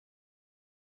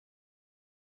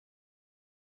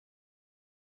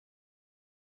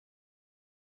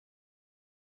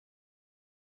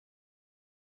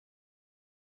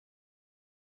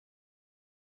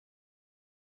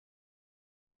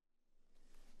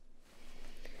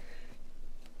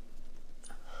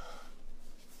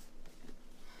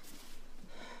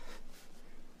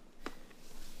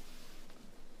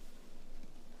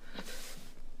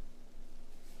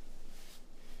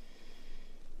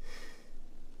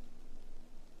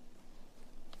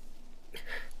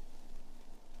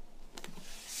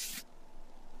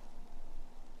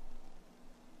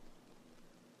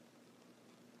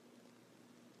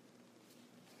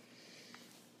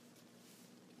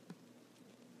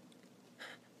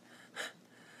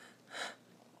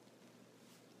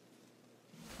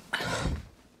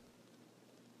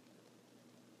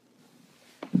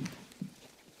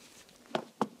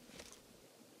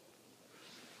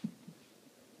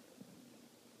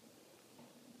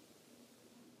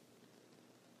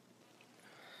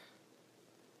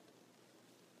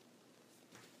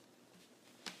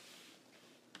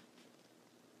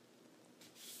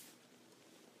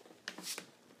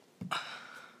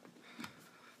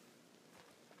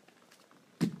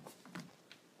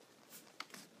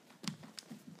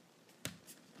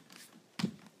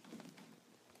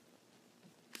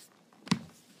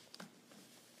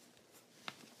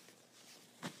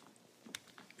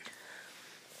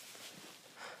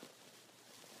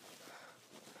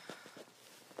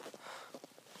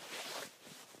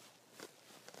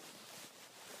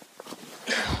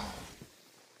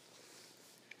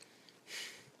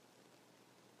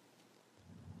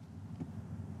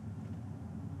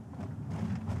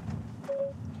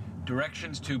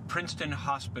Directions to Princeton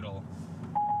Hospital.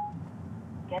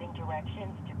 Getting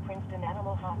directions to Princeton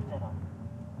Animal Hospital.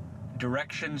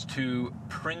 Directions to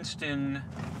Princeton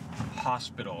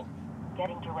Hospital.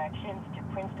 Getting directions to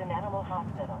Princeton Animal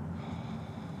Hospital.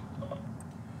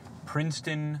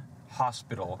 Princeton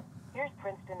Hospital. Here's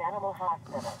Princeton Animal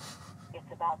Hospital.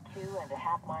 It's about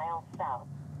 2.5 miles south.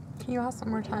 Can you ask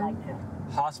one more time? Would you like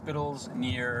to? Hospitals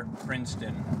near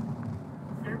Princeton.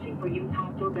 Searching for use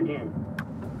hostile in.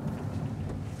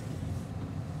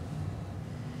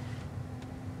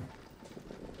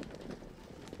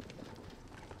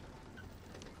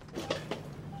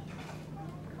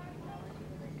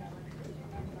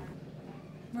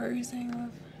 What are you saying,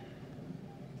 love?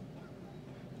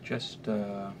 Just,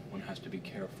 one has to be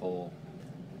careful.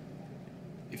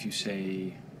 If you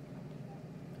say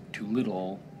too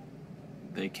little,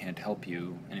 they can't help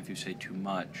you. And if you say too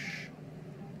much,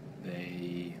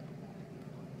 they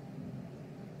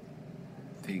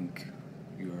think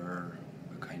you're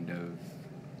a kind of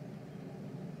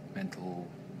mental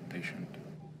patient.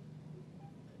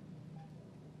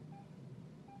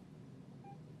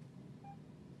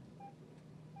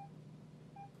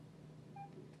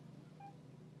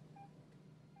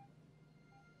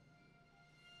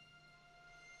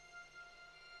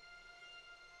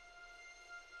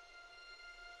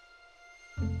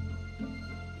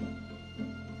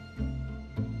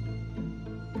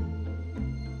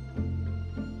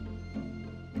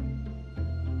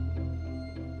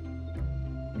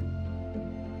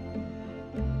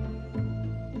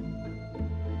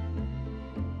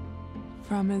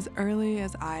 From as early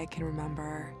as I can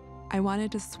remember, I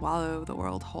wanted to swallow the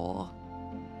world whole.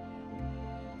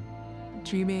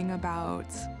 Dreaming about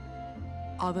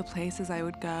all the places I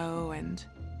would go and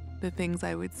the things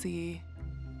I would see.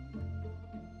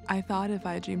 I thought if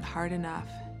I dreamed hard enough,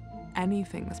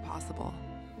 anything was possible.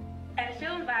 And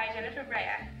filmed by Jennifer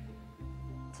Brea.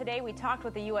 Today we talked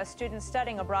with the U.S. students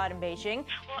studying abroad in Beijing.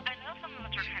 Well, I know some of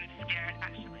us are kind of scared,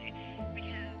 actually, because...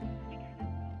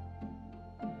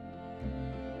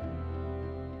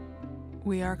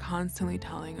 We are constantly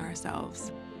telling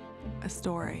ourselves a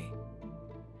story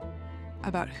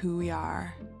about who we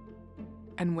are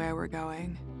and where we're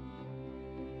going.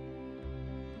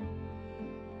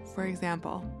 For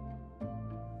example,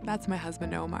 that's my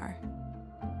husband, Omar.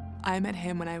 I met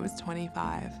him when I was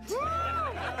 25.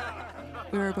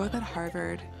 We were both at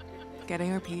Harvard,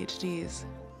 getting our PhDs.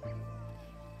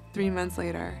 3 months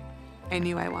later, I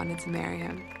knew I wanted to marry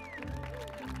him.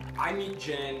 I meet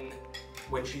Jen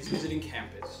when she's visiting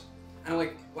campus. And I'm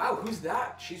like, wow, who's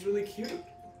that? She's really cute.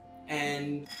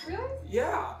 And Really?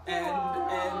 yeah, but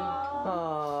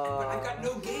I've got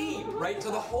no game, right?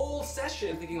 So the whole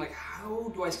session thinking like,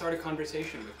 how do I start a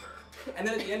conversation with her? And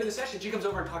then at the end of the session, she comes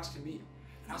over and talks to me.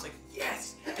 And I was like,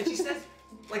 yes. And she says,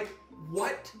 like,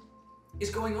 what is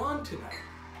going on tonight?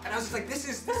 And I was just like,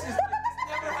 this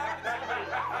never happened to me.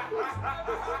 This never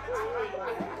happened to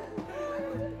me.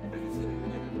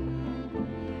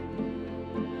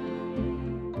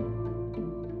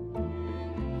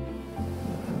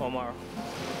 Omar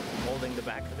holding the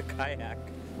back of the kayak,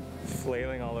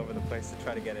 flailing all over the place to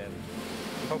try to get in.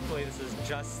 Hopefully this is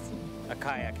just a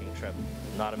kayaking trip,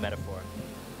 not a metaphor.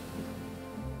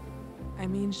 I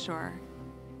mean, sure,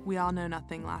 we all know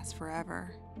nothing lasts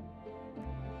forever.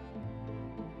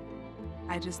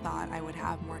 I just thought I would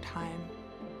have more time.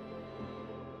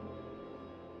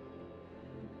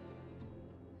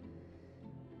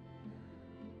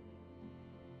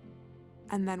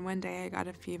 And then one day I got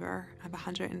a fever of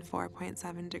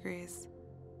 104.7 degrees.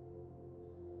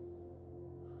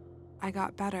 I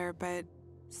got better, but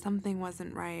something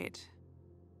wasn't right.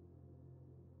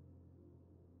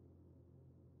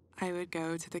 I would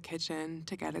go to the kitchen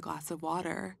to get a glass of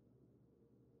water,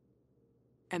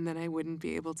 and then I wouldn't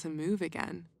be able to move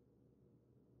again.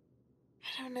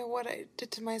 I don't know what I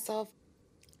did to myself.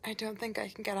 I don't think I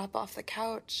can get up off the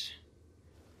couch.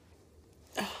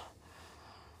 Ugh.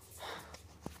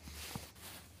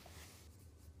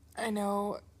 I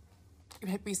know you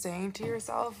might be saying to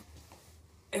yourself,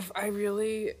 if I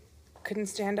really couldn't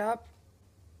stand up,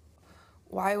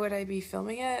 why would I be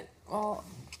filming it? Well,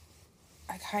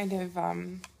 I kind of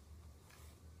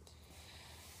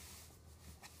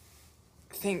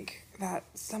think that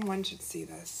someone should see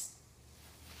this.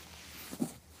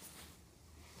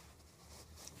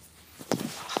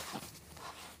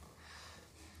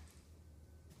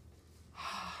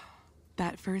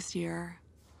 That first year,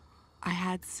 I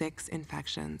had 6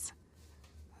 infections.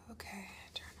 Okay,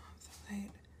 turn off the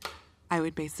light. I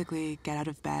would basically get out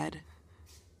of bed,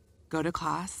 go to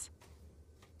class,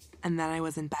 and then I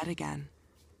was in bed again.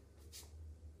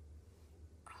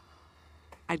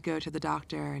 I'd go to the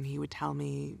doctor and he would tell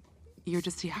me, "You're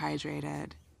just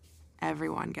dehydrated.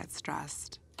 Everyone gets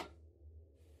stressed."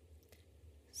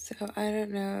 So I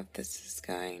don't know if this is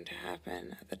going to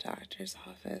happen at the doctor's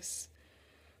office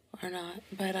or not,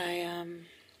 but I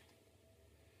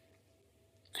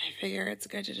figure it's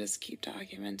good to just keep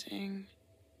documenting.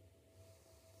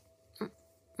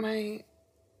 The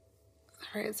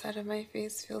right side of my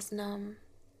face feels numb.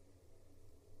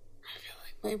 I feel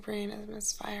like my brain is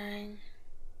misfiring.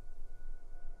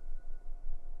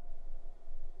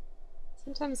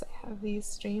 Sometimes I have these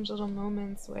strange little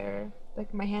moments where,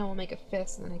 like, my hand will make a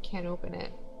fist and then I can't open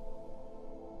it.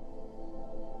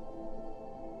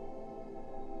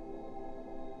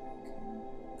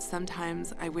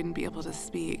 Sometimes I wouldn't be able to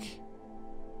speak.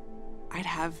 I'd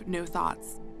have no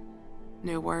thoughts,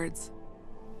 no words.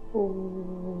 Wow.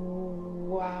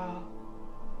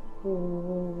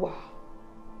 Wow.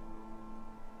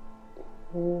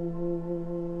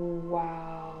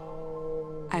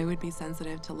 Wow. I would be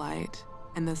sensitive to light,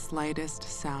 and the slightest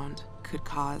sound could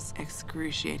cause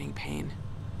excruciating pain.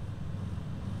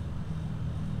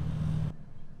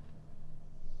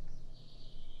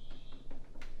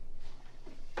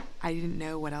 I didn't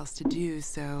know what else to do,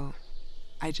 so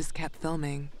I just kept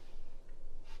filming.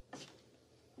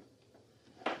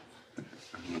 I'm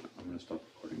gonna stop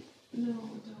recording. No,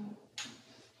 don't.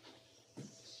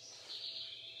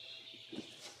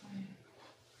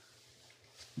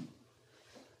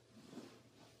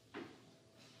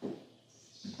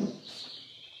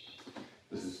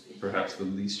 This is perhaps the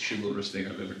least chivalrous thing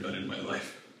I've ever done in my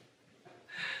life.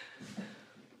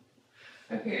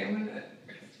 Okay, I'm gonna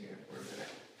rest here for a minute.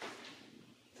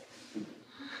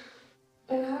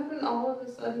 It happened all of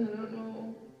a sudden, I don't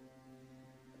know.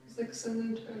 It's like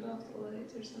someone turned off the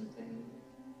lights or something.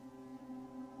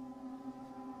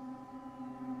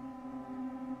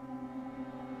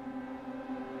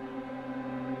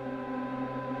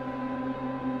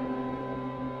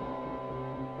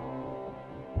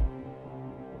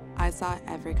 I saw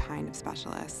every kind of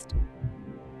specialist.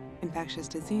 Infectious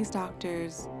disease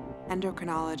doctors,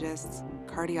 endocrinologists,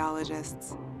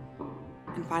 cardiologists,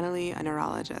 and finally a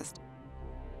neurologist.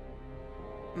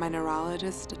 My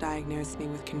neurologist diagnosed me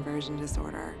with conversion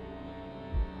disorder.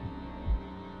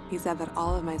 He said that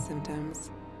all of my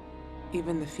symptoms,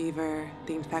 even the fever,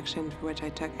 the infection for which I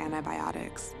took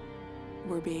antibiotics,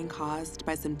 were being caused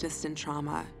by some distant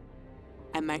trauma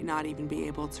I might not even be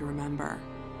able to remember.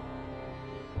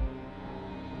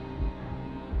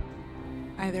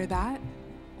 Either that,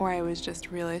 or I was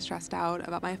just really stressed out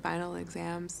about my final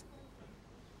exams.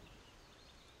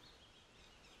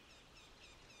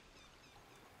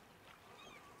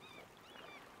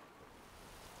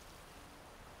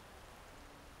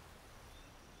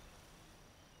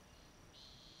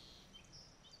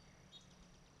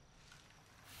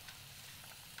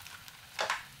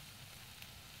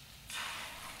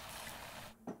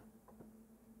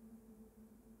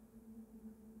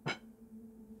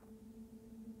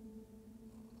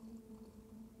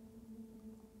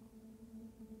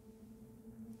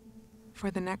 For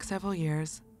the next several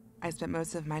years, I spent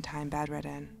most of my time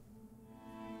bedridden.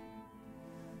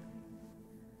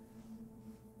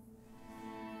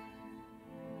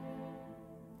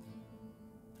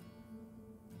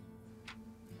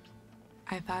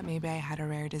 I thought maybe I had a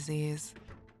rare disease.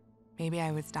 Maybe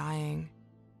I was dying.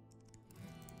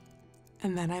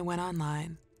 And then I went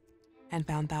online and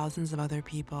found thousands of other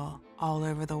people all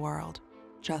over the world,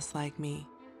 just like me.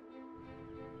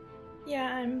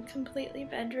 Yeah, I'm completely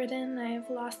bedridden. I've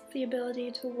lost the ability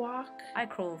to walk. I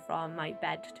crawl from my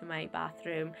bed to my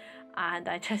bathroom and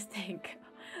I just think,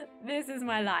 this is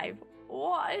my life.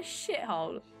 What a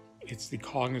shithole. It's the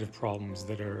cognitive problems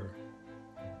that are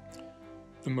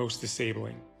the most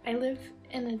disabling. I live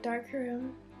in a dark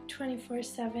room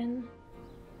 24/7.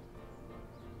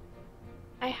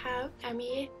 I have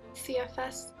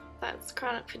ME/CFS, that's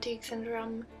chronic fatigue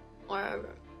syndrome, or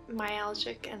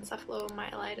myalgic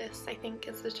encephalomyelitis, I think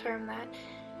is the term that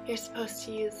you're supposed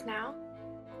to use now.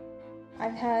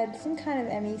 I've had some kind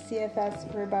of ME/CFS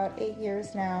for about 8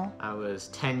 years now. I was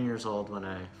 10 years old when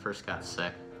I first got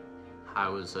sick. I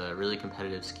was a really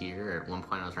competitive skier. At one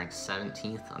point I was ranked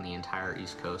 17th on the entire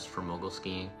East Coast for mogul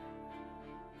skiing.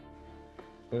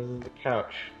 This is the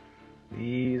couch.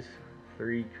 These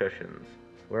 3 cushions,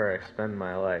 where I spend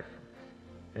my life.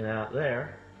 And out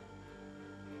there,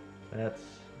 that's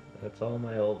all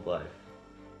my old life.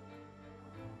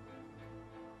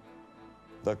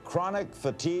 The chronic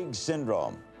fatigue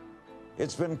syndrome.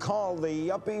 It's been called the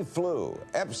yuppie flu,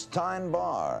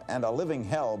 Epstein-Barr, and a living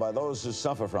hell by those who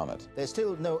suffer from it. There's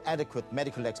still no adequate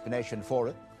medical explanation for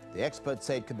it. The experts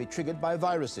say it could be triggered by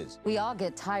viruses. We all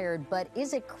get tired, but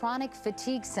is it chronic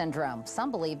fatigue syndrome?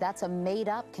 Some believe that's a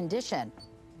made-up condition.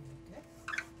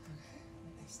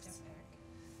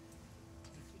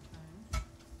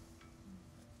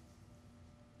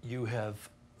 You have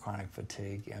chronic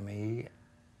fatigue, ME.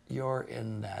 You're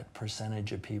in that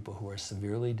percentage of people who are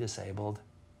severely disabled.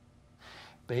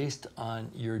 Based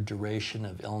on your duration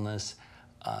of illness,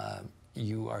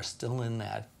 you are still in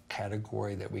that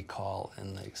category that we call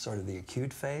in the sort of the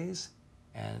acute phase.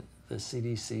 And the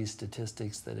CDC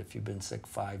statistics that if you've been sick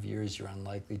 5 years, you're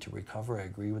unlikely to recover. I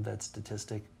agree with that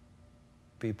statistic.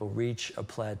 People reach a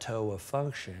plateau of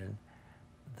function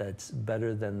that's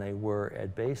better than they were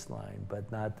at baseline, but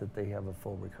not that they have a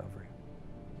full recovery.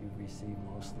 You receive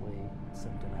mostly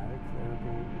symptomatic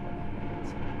therapy.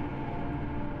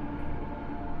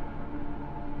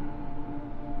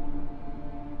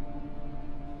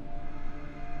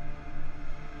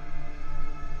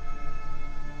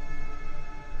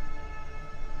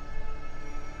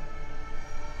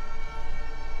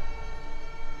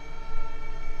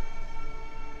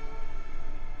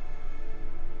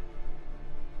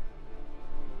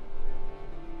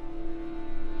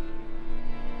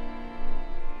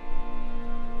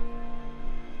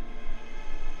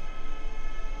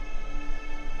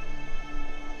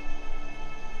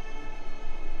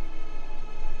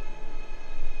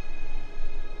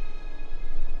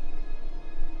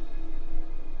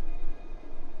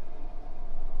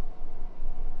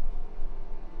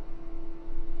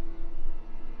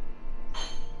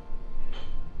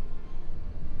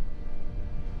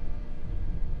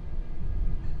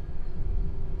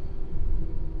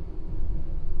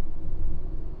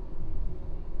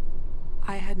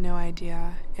 I had no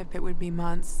idea if it would be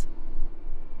months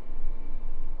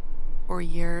or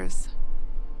years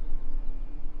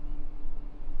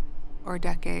or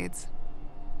decades.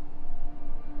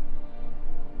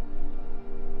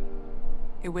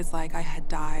 It was like I had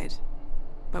died,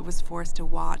 but was forced to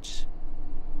watch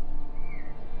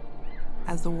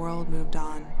as the world moved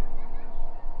on.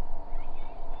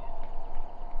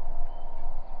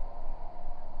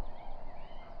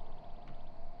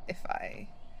 If I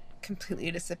completely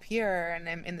disappear and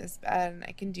I'm in this bed and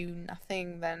I can do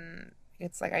nothing, then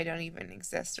it's like I don't even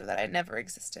exist, or that I never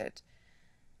existed.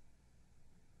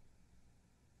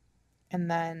 And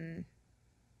then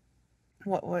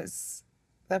what was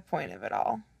the point of it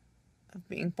all, of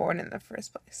being born in the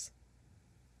first place?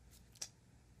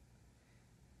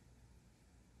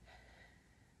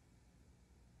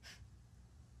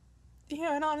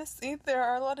 Yeah, and honestly, there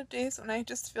are a lot of days when I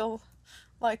just feel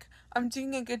like I'm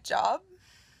doing a good job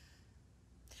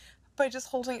by just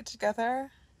holding it together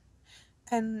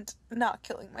and not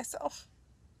killing myself.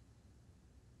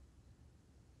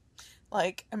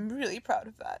 Like, I'm really proud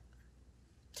of that.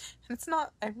 And it's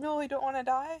not, I really don't want to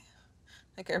die.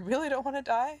 Like, I really don't want to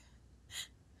die.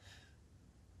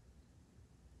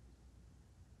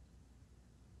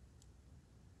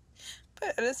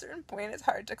 But at a certain point, it's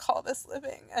hard to call this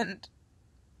living, and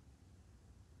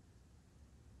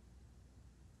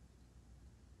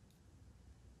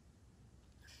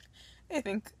I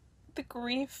think the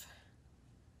grief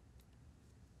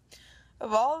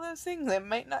of all those things I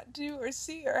might not do or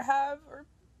see or have or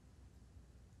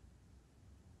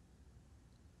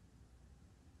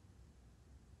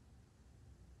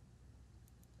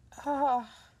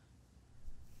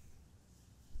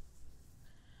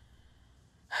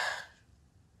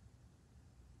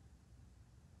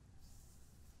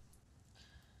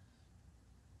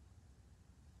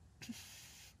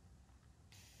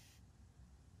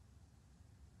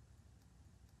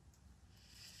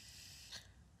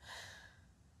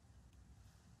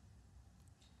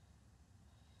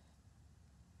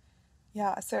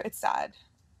yeah, so it's sad.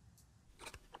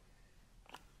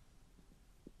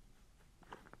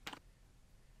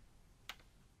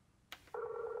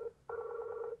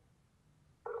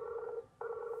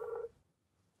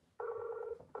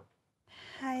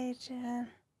 Hi, Jen.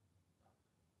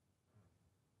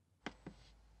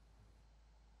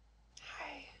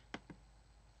 Hi.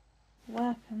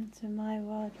 Welcome to my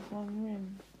world of one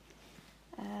room.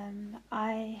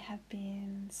 I have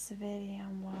been severely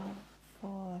unwell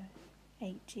for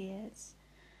 8 years.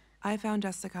 I found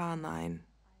Jessica online.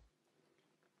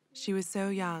 She was so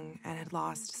young and had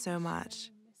lost so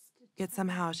much, yet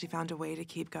somehow she found a way to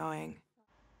keep going.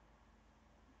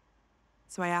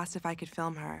 So I asked if I could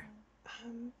film her.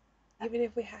 Even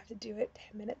if we have to do it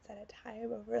 10 minutes at a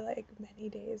time over like many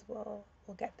days, we'll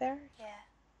get there. Yeah.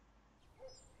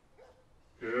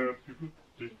 Happy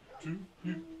birthday to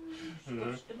you.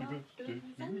 Happy birthday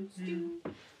to you.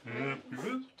 Happy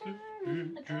birthday, dear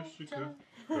Jessica.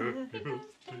 Happy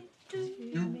birthday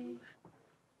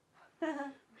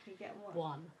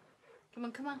Come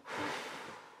on, come on.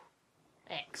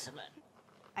 Excellent.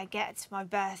 I get to my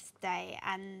birthday,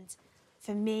 and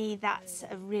for me, that's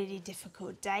a really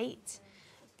difficult date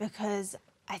because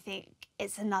I think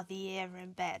it's another year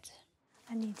in bed.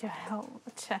 I need your help,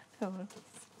 Shadows.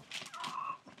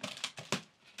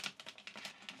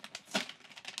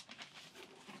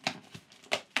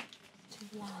 Too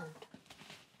loud.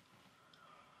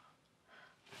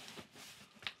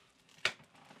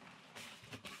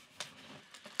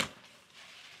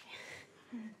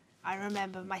 I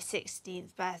remember my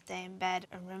 16th birthday in bed.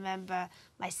 I remember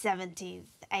my 17th,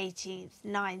 18th,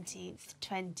 19th,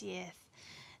 20th,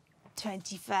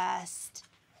 21st.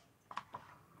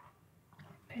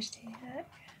 Pretty heck.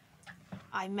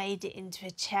 I made it into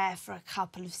a chair for a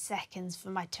couple of seconds for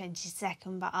my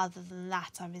 22nd, but other than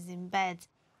that, I was in bed.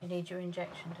 You need your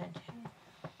injection, don't you?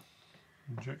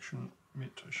 Injection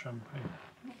mit champagne.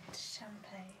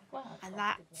 Champagne. Well, And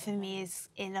that, for me, is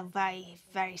in a very,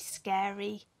 very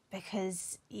scary,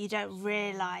 because you don't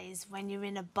realise when you're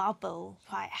in a bubble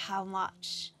quite how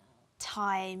much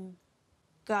time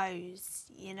goes,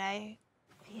 you know?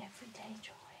 The everyday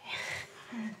joy.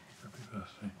 Happy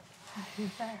birthday. Happy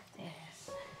birthday.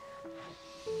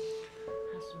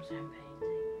 Have some champagne, tea.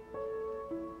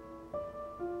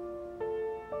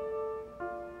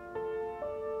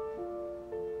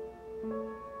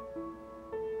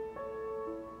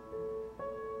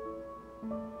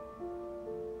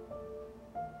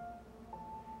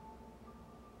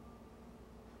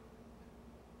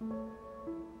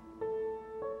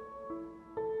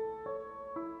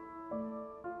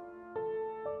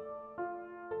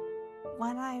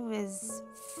 When I was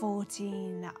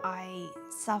 14, I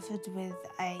suffered with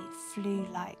a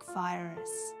flu-like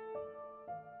virus.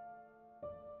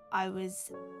 I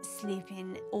was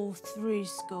sleeping all through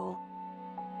school.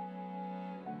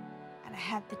 And I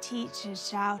had the teacher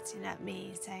shouting at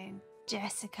me saying,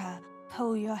 "Jessica,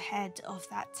 pull your head off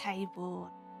that table."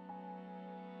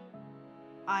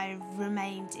 I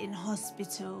remained in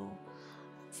hospital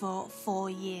for 4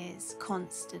 years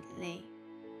constantly.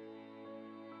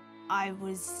 I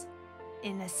was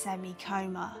in a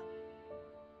semi-coma.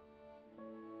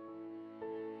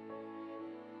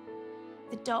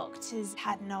 The doctors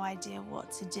had no idea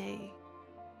what to do.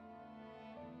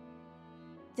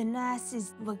 The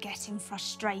nurses were getting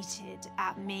frustrated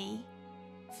at me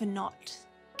for not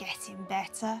getting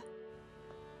better.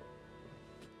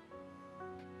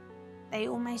 They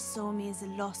almost saw me as a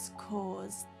lost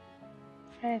cause.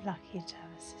 Very lucky to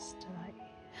have a sister like you.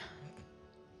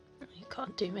 You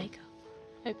can't do makeup.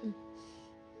 Open.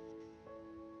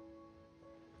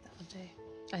 That'll do.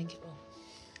 I think it will.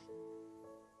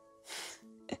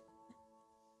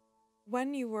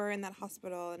 When you were in that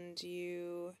hospital and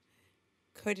you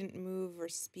couldn't move or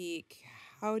speak,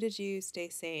 how did you stay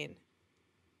sane?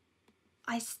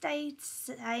 I stayed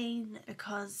sane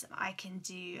because I can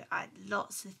do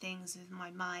lots of things with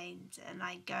my mind, and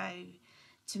I go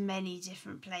to many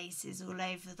different places all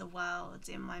over the world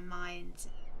in my mind.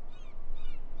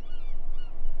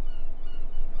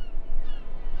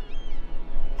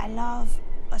 I love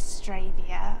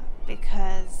Australia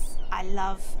because I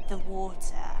love the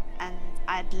water and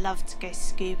I'd love to go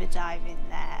scuba diving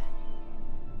there.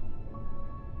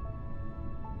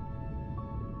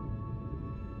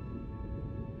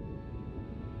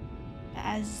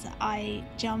 As I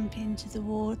jump into the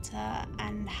water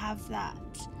and have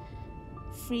that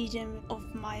freedom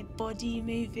of my body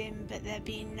moving but there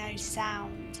being no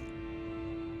sound,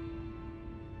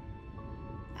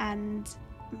 and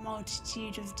a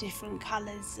multitude of different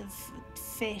colours of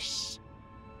fish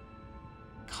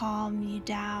calm you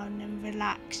down and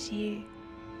relax you.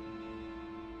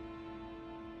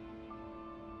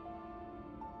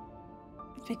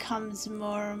 It becomes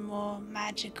more and more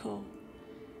magical,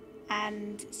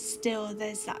 and still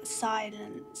there's that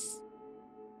silence.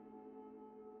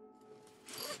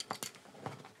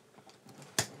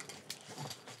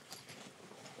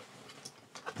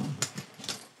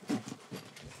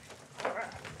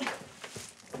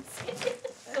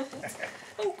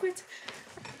 Awkward.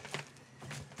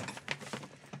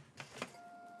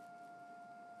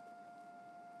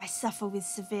 I suffer with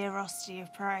severe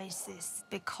osteoporosis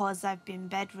because I've been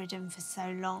bedridden for so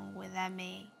long with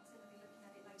ME.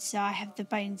 So I have the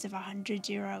bones of a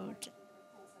 100-year-old.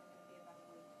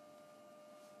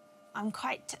 I'm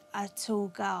quite a tall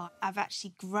girl. I've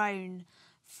actually grown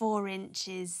 4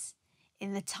 inches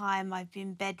in the time I've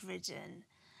been bedridden.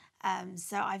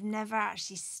 So I've never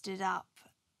actually stood up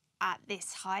at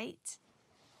this height.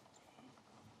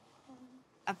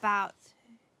 About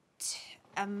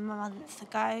a month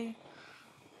ago,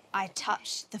 I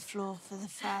touched the floor for the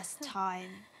first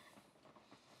time.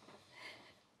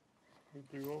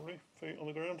 You rolling? Feet on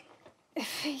the ground?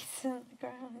 Feet on the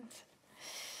ground.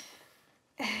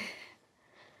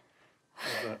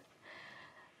 How's that?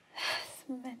 It's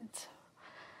mental.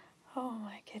 Oh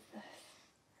my goodness.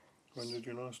 When did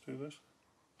you last do this?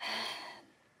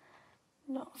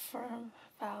 Not for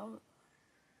about,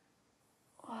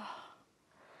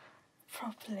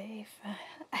 probably for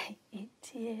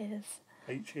 8 years.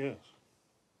 8 years?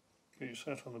 You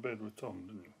sat on the bed with Tom,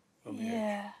 didn't you? On the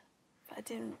Yeah, but I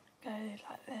didn't go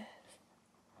like this.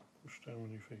 Push down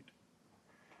with your feet.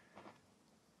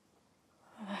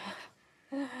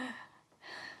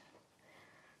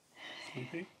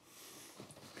 Sleepy?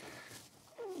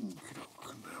 Get up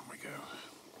and down we go.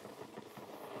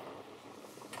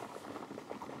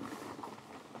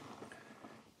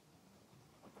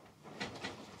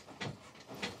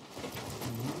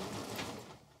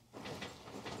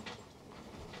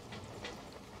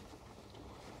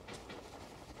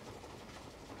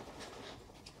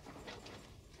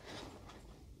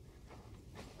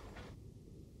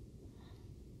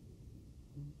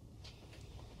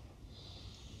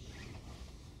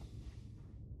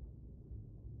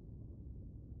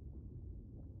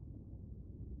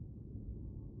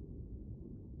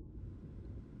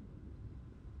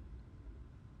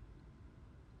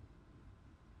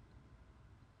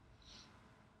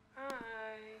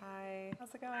 Hi.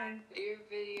 How's it going? Your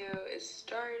video is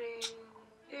starting.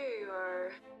 Here you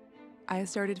are. I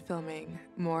started filming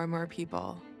more and more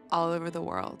people all over the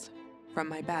world from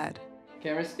my bed.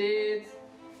 Camera speeds.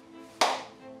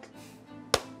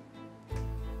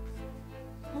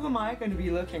 Who am I going to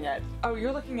be looking at? Oh,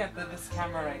 you're looking at this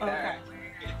camera right there.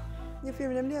 Je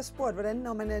filmer nemlig sport, hvordan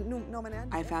når man er...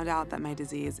 I found out that my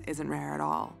disease isn't rare at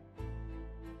all.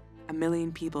 1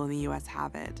 million people in the US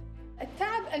have it.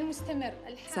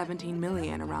 17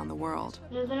 million around the world.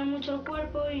 Le duele mucho el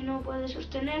cuerpo y no puede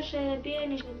sostenerse de pie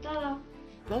ni sentada.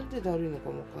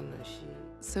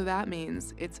 So that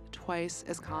means it's twice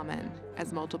as common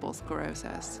as multiple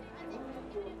sclerosis.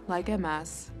 Like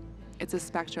MS, it's a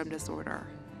spectrum disorder.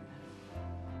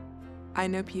 I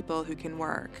know people who can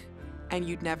work, and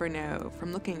you'd never know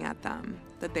from looking at them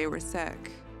that they were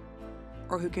sick,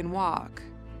 or who can walk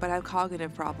but have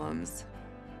cognitive problems.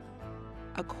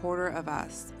 1/4 of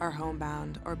us are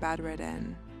homebound or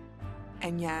bedridden,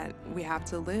 and yet we have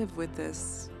to live with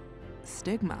this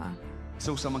stigma.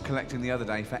 Saw someone collecting the other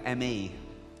day for ME.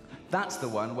 That's the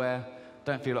one where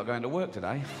don't feel like going to work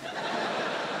today.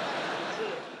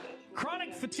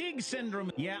 Chronic fatigue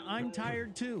syndrome. Yeah, I'm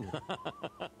tired too.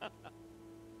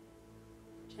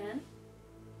 Jen?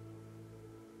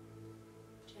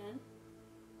 Jen?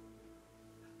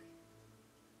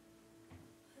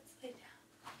 Let's lay down.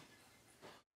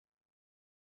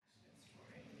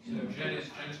 So Jen is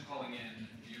calling in.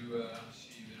 You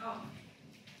see that? Oh.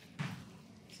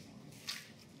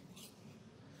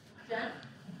 Jen?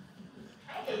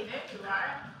 Hey, there you are.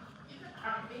 You can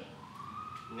help me.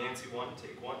 Nancy 1,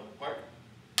 take 1. Mark.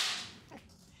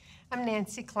 I'm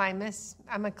Nancy Klimas.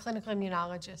 I'm a clinical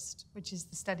immunologist, which is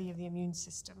the study of the immune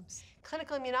systems.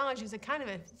 Clinical immunology is a kind of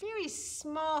a very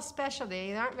small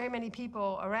specialty. There aren't very many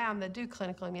people around that do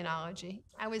clinical immunology.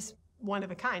 I was one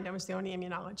of a kind. I was the only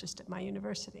immunologist at my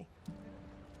university.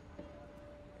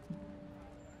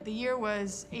 The year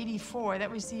was '84. That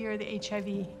was the year the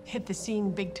HIV hit the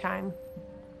scene big time.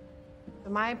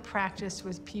 My practice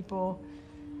was people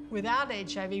without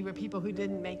HIV were people who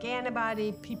didn't make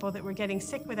antibody, people that were getting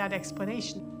sick without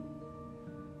explanation.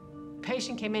 A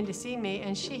patient came in to see me,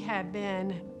 and she had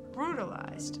been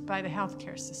brutalized by the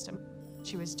healthcare system.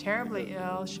 She was terribly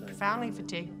ill, she was profoundly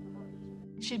fatigued.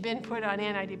 She'd been put on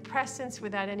antidepressants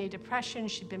without any depression.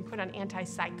 She'd been put on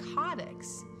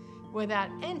antipsychotics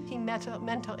without any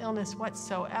mental illness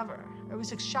whatsoever. It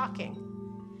was shocking.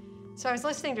 So I was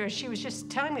listening to her, she was just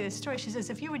telling me this story. She says,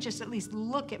 if you would just at least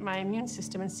look at my immune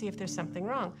system and see if there's something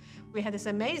wrong. We had this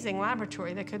amazing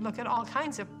laboratory that could look at all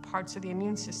kinds of parts of the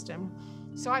immune system.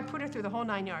 So I put her through the whole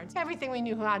 9 yards, everything we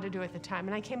knew how to do at the time.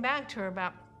 And I came back to her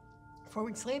about 4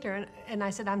 weeks later, and I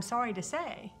said, I'm sorry to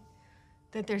say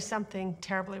that there's something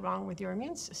terribly wrong with your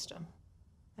immune system.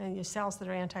 And your cells that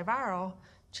are antiviral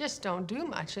just don't do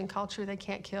much in culture. They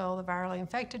can't kill the virally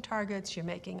infected targets. You're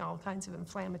making all kinds of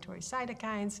inflammatory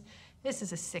cytokines. This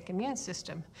is a sick immune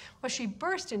system. Well, she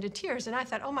burst into tears, and I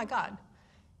thought, oh my God,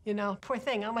 you know, poor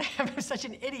thing. Oh my, I'm such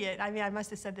an idiot. I mean, I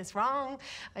must have said this wrong.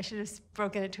 I should have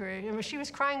broken it to her. She was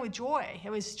crying with joy.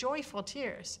 It was joyful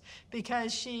tears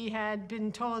because she had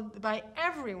been told by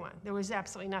everyone there was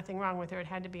absolutely nothing wrong with her. It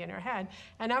had to be in her head.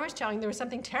 And I was telling her there was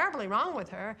something terribly wrong with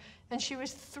her, and she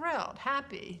was thrilled,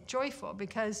 happy, joyful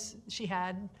because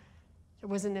it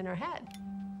wasn't in her head.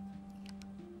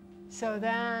 So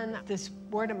then this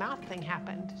word of mouth thing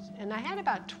happened. And I had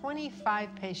about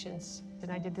 25 patients, and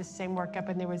I did this same workup,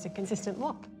 and there was a consistent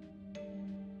look.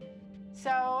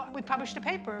 So we published a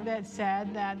paper that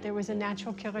said that there was a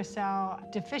natural killer cell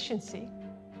deficiency.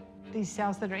 These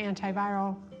cells that are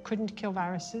antiviral couldn't kill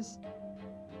viruses.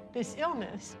 This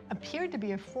illness appeared to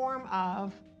be a form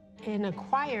of an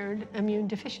acquired immune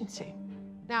deficiency.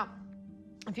 Now,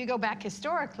 if you go back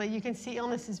historically, you can see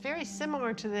illnesses very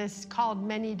similar to this called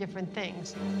many different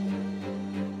things.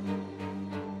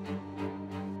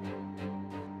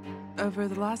 Over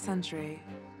the last century,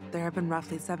 there have been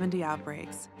roughly 70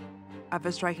 outbreaks of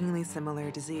a strikingly similar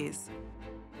disease.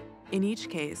 In each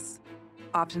case,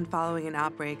 often following an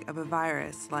outbreak of a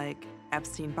virus like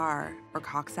Epstein-Barr or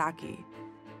Coxsackie,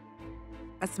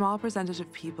 a small percentage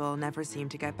of people never seem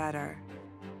to get better.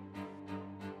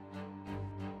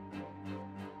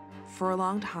 For a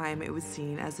long time, it was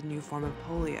seen as a new form of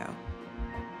polio.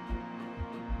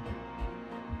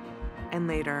 And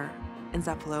later,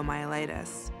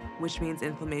 encephalomyelitis, which means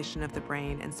inflammation of the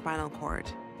brain and spinal cord,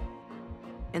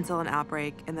 until an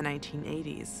outbreak in the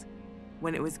 1980s,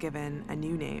 when it was given a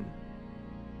new name.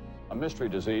 A mystery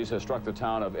disease has struck the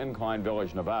town of Incline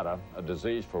Village, Nevada, a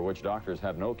disease for which doctors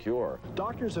have no cure.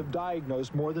 Doctors have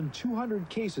diagnosed more than 200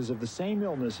 cases of the same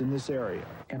illness in this area.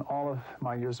 In all of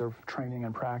my years of training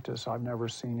and practice, I've never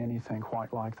seen anything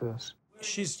quite like this.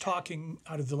 She's talking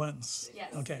out of the lens.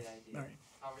 Yes. Okay, all right.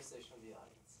 Conversation with the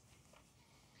audience.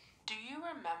 Do you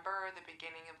remember the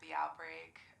beginning of the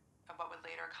outbreak of what would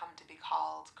later come to be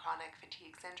called chronic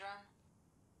fatigue syndrome?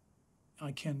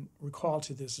 I can recall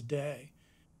to this day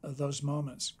those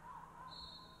moments.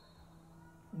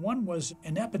 One was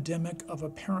an epidemic of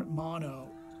apparent mono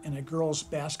in a girls'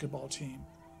 basketball team.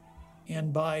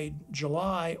 And by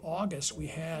July, August, we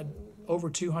had over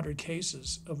 200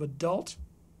 cases of adult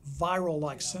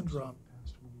viral-like syndrome.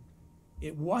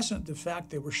 It wasn't the fact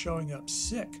they were showing up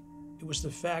sick. It was the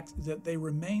fact that they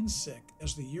remained sick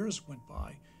as the years went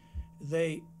by.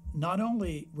 They not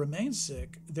only remained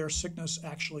sick, their sickness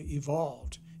actually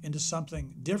evolved into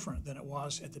something different than it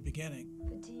was at the beginning.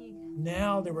 Fatigue.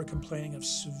 Now they were complaining of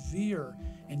severe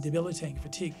and debilitating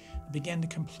fatigue. They began to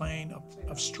complain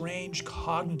of strange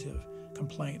cognitive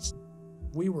complaints.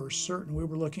 We were certain we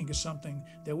were looking at something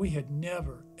that we had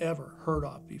never, ever heard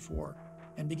of before,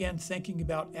 and began thinking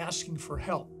about asking for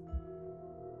help.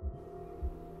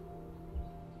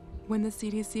 When the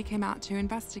CDC came out to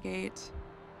investigate,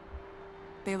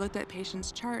 they looked at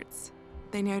patients' charts.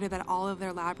 They noted that all of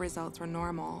their lab results were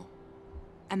normal,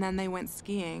 and then they went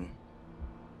skiing.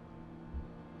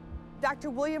 Dr.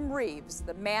 William Reeves,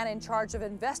 the man in charge of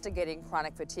investigating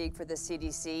chronic fatigue for the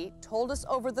CDC, told us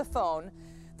over the phone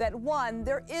that 1,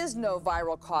 there is no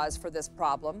viral cause for this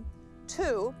problem,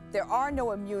 2, there are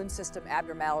no immune system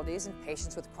abnormalities in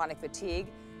patients with chronic fatigue,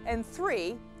 and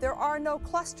 3, there are no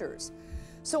clusters.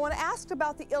 So when asked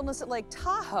about the illness at Lake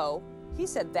Tahoe, he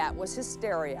said that was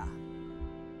hysteria.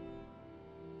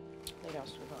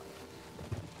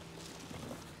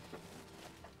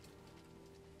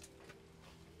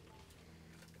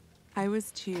 I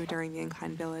was 2 during the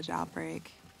Incline Village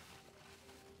outbreak.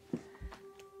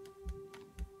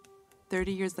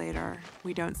 30 years later,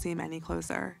 we don't seem any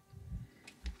closer.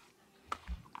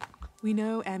 We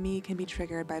know ME can be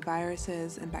triggered by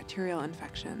viruses and bacterial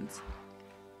infections,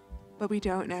 but we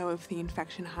don't know if the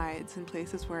infection hides in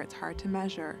places where it's hard to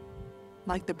measure,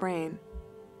 like the brain,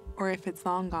 or if it's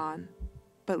long gone,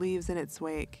 but leaves in its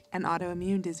wake an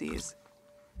autoimmune disease.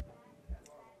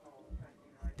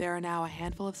 There are now a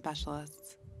handful of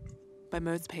specialists, but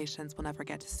most patients will never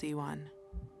get to see one.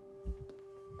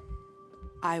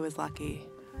 I was lucky.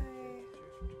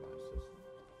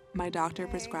 My doctor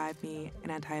prescribed me an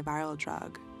antiviral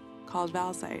drug called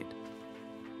Valsite.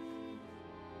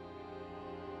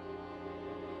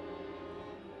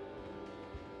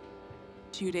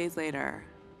 Two days later,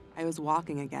 I was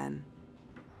walking again.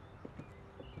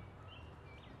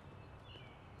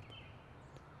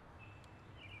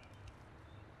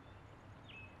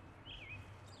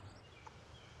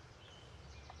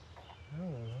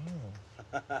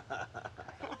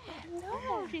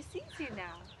 Hello, she sees you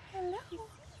now. Hello. She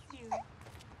sees you.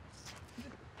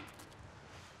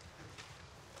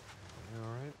 You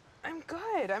all right? I'm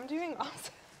good. I'm doing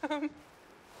awesome.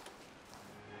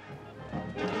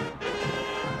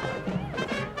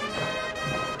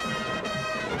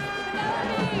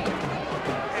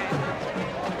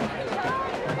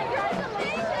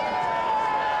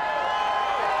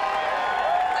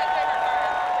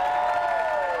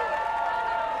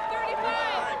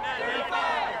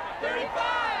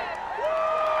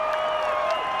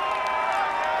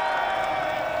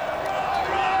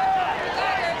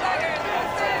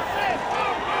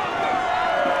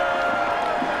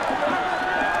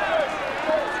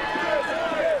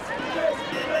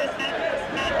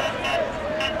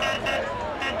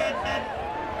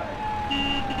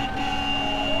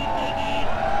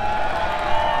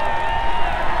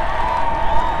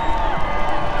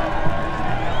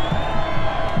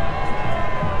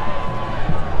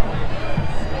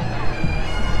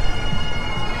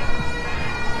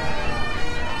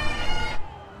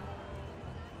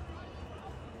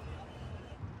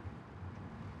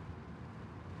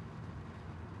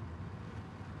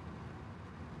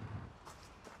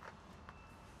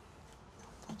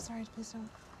 Alright, please don't.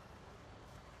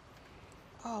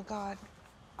 Oh, God.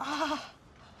 Ah!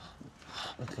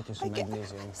 Let's get you some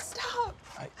magnesium. Stop!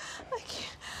 I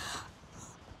can't.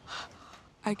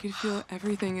 I could feel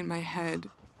everything in my head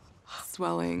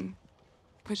swelling,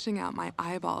 pushing out my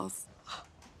eyeballs.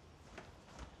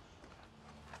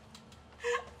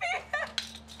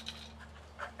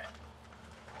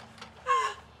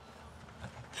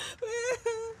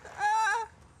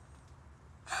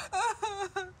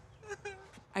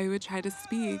 I would try to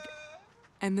speak,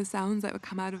 and the sounds that would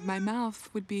come out of my mouth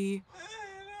would be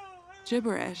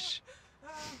gibberish.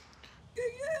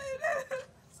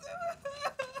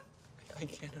 I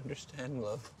can't understand,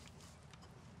 love.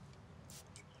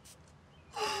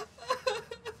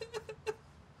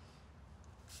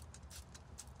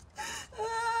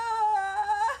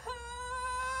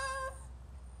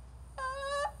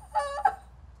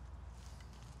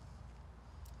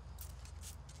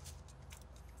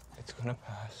 It's gonna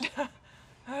pass.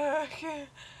 I can't.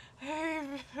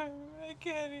 I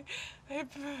can't.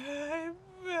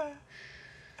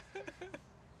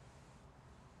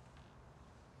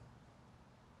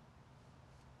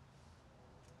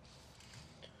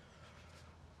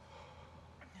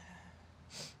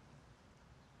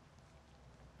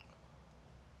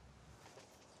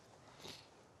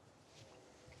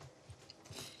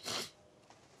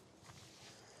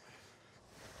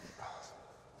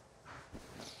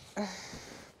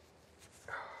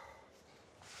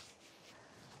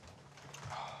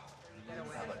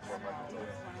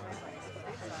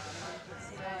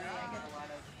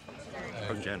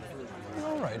 How's Jen?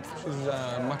 All right. She's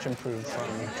much improved from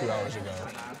 2 hours ago.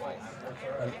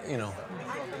 But, you know,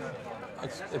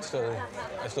 it's still,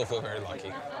 I still feel very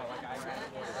lucky.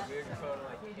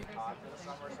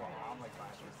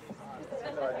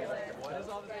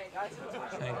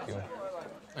 Thank you.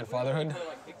 And fatherhood?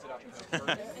 I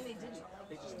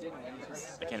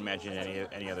can't imagine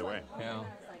any other way. Yeah.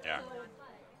 Yeah.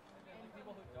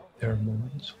 There are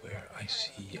moments where I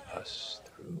see us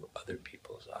through other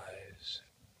people's eyes,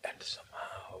 and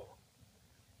somehow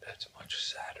that's much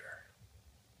sadder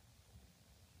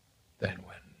than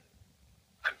when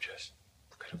I'm just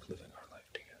kind of living our life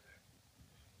together.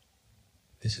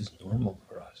 This is normal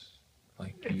for us.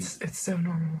 Like It's so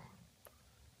normal.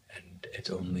 And it's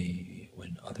only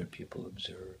when other people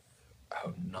observe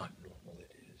how not normal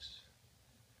it is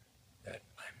that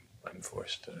I'm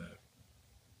forced to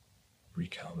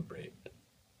recalibrate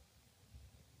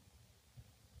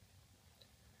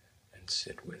and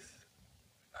sit with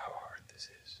how hard this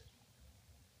is.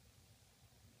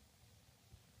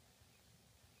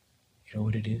 You know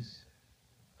what it is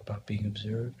about being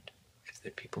observed? It's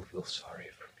that people feel sorry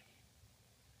for me.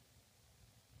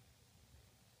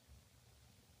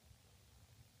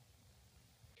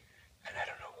 And I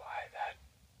don't know why that.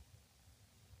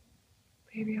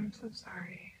 Baby, I'm so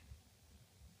sorry.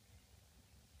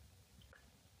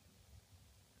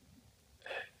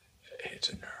 It's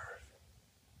a nerve.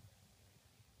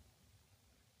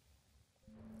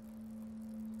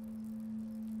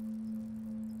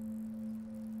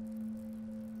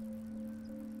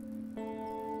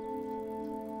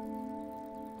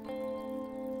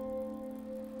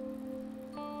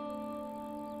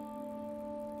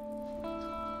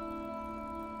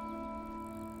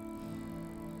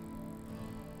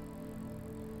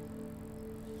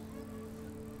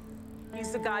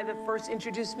 He's the guy that first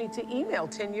introduced me to email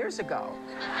 10 years ago.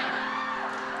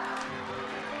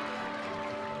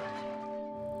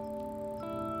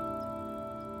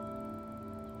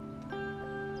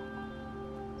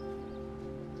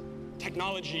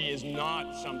 Technology is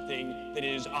not something that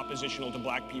is oppositional to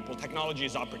black people. Technology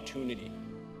is opportunity.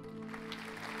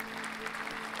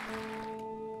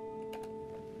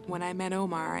 When I met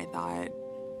Omar, I thought,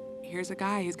 here's a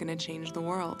guy who's gonna change the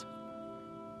world.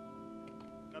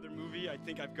 Another movie, I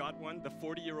think I've got one, The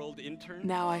 40-Year-Old Intern.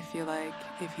 Now I feel like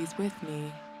if he's with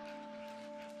me,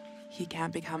 he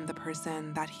can't become the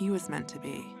person that he was meant to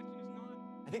be.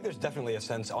 I think there's definitely a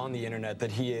sense on the internet that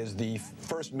he is the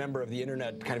first member of the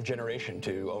internet kind of generation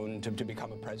to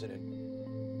become a president.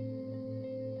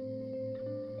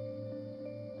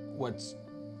 What's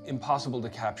impossible to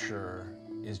capture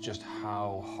is just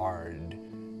how hard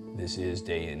this is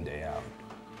day in, day out.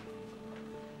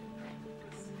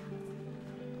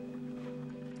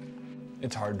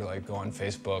 It's hard to go on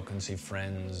Facebook and see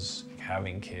friends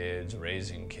having kids,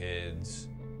 raising kids,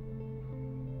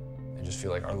 and just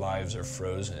feel like our lives are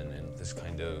frozen in this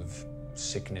kind of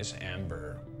sickness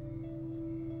amber.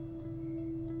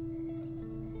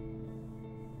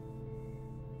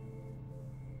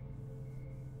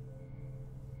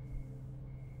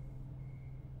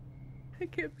 I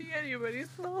can't be anybody's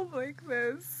mom like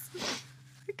this.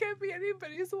 I can't be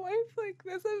anybody's wife like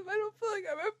this. I don't feel like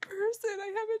I'm a person. I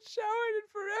haven't showered in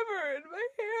forever, and my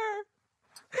hair.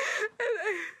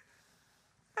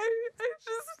 And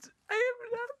I have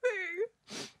nothing.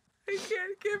 I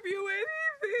can't give you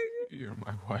anything. You're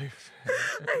my wife.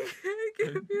 I can't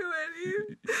give you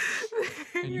anything.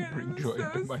 And you bring joy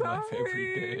into my life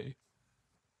every day.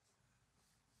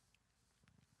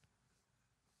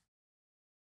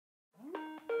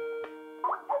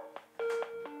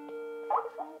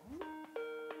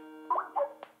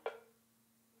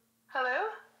 Hello?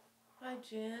 Hi,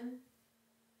 Jen.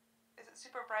 Is it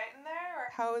super bright in there,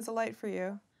 or how is the light for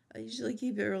you? I usually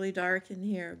keep it really dark in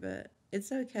here, but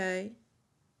it's okay.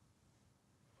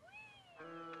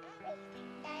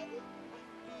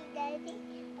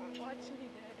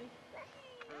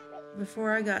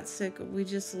 Before I got sick, we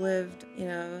just lived,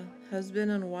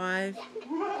 husband and wife.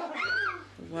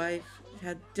 The wife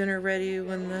had dinner ready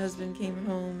when the husband came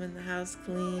home and the house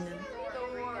clean.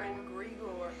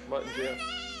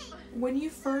 When you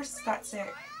first got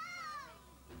sick,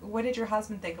 what did your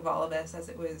husband think of all of this as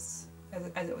it was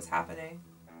happening?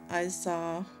 I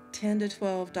saw 10 to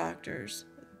 12 doctors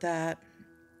that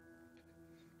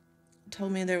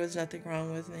told me there was nothing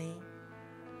wrong with me.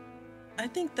 I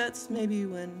think that's maybe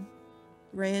when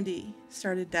Randy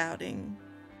started doubting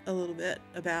a little bit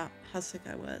about how sick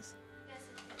I was.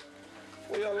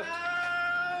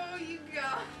 Oh, you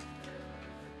got.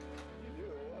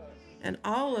 And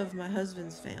all of my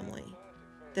husband's family,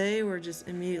 they were just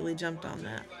immediately jumped on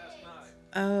that.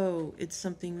 Oh, it's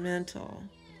something mental.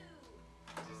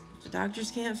 If the doctors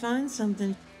can't find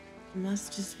something, it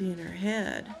must just be in her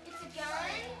head.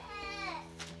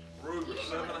 Ruger,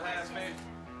 7.5 inch.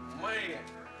 Man.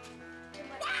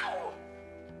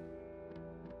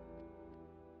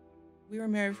 We were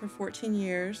married for 14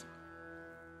 years,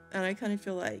 and I kind of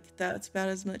feel like that's about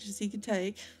as much as he could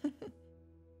take.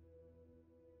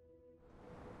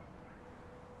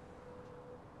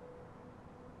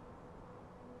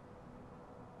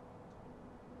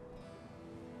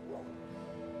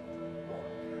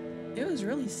 It was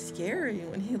really scary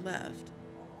when he left.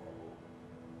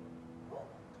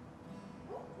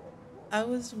 I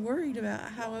was worried about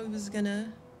how I was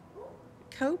gonna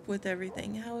cope with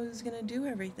everything, how I was gonna do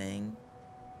everything.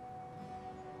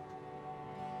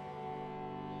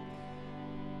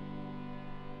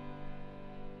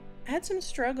 I had some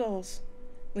struggles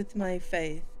with my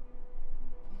faith.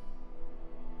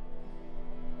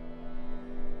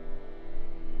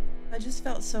 I just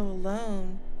felt so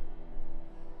alone.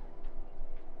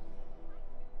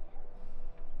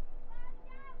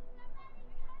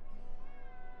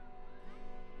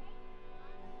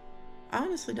 I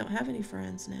honestly don't have any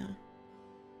friends now.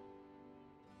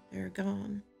 They're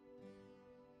gone.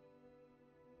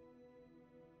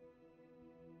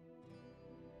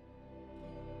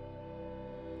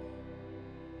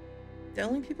 The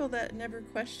only people that never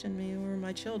questioned me were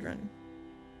my children.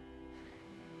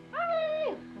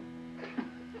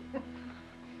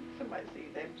 Somebody see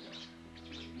them.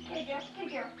 Hey,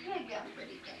 Jessica.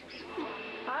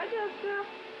 Hi, Jessica.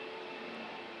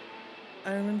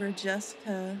 I remember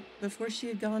Jessica, before she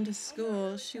had gone to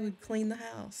school, she would clean the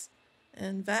house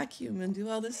and vacuum and do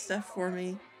all this stuff for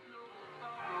me.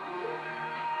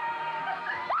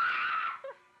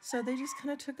 So they just kind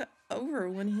of took over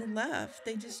when he left.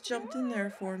 They just jumped in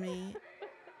there for me.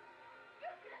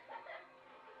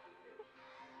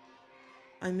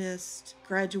 I missed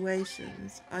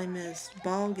graduations. I missed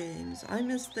ball games. I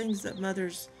missed things that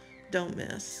mothers don't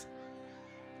miss.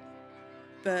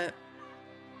 But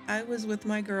I was with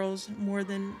my girls more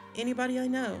than anybody I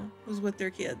know was with their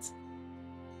kids.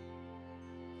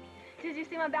 Did you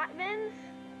see my back bends?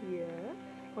 Yeah.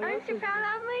 Aren't you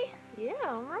proud of me? Yeah,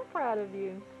 I'm real proud of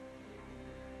you.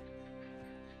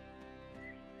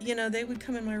 You know, they would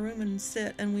come in my room and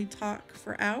sit and we'd talk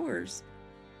for hours.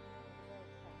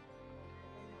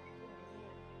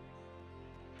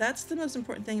 That's the most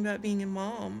important thing about being a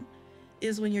mom,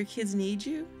 is when your kids need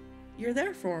you, you're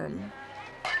there for them.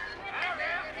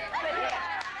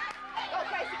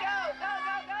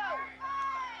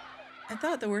 I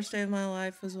thought the worst day of my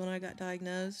life was when I got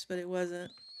diagnosed, but it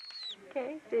wasn't.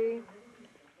 Casey.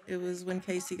 It was when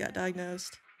Casey got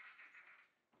diagnosed.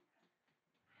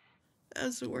 That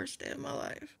was the worst day of my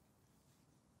life.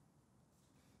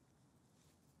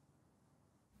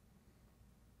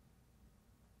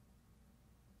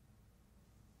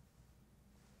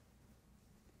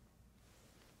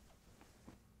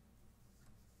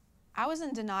 I was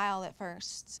in denial at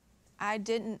first. I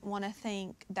didn't want to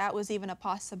think that was even a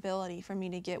possibility for me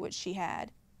to get what she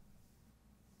had.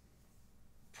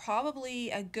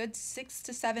 probably a good 6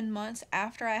 to 7 months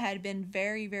after I had been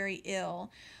very, very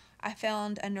ill, I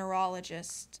found a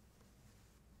neurologist.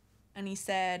 And he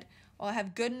said, well, I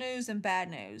have good news and bad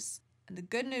news. And the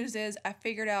good news is I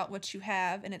figured out what you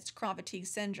have, and it's chronic fatigue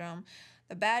syndrome.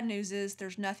 The bad news is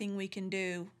there's nothing we can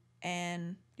do,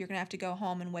 and you're going to have to go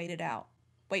home and wait it out.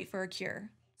 Wait for a cure.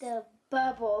 The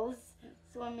bubbles,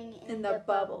 swimming in the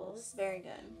bubbles. Very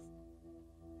good.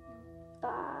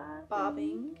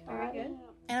 Bobbing. Very good.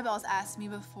 Annabelle's asked me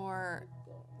before,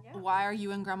 why are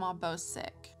you and Grandma both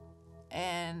sick?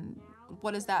 And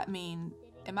what does that mean?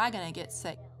 Am I gonna get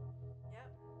sick?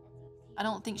 I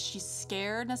don't think she's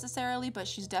scared necessarily, but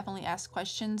she's definitely asked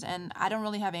questions, and I don't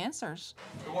really have answers.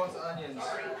 Who wants onions?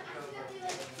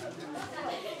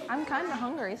 I'm kind of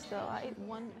hungry still. I ate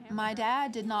one hamburger. My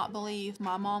dad did not believe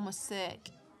my mom was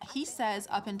sick. He says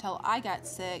up until I got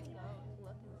sick.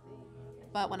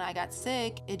 But when I got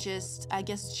sick, it just, I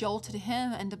guess, jolted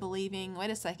him into believing, wait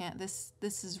a second, this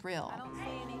is real. I don't see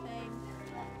anything.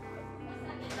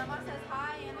 Grandma says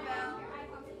hi, Annabelle.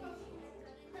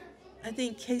 I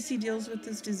think Casey deals with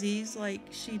this disease like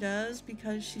she does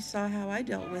because she saw how I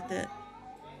dealt with it.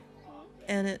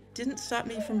 And it didn't stop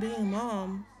me from being a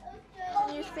mom.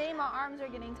 Can you see? My arms are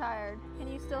getting tired. Can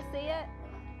you still see it?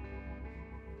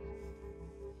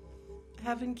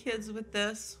 Having kids with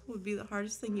this would be the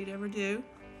hardest thing you'd ever do.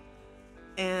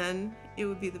 And it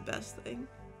would be the best thing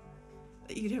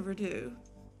that you'd ever do.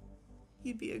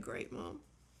 You'd be a great mom.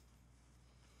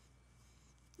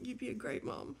 You'd be a great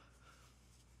mom.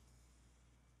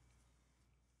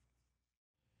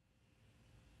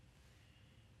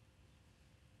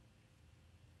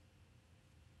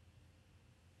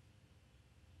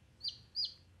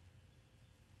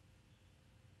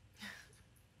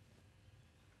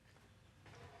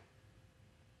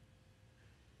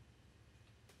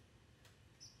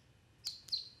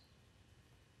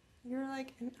 You're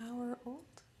like an hour old.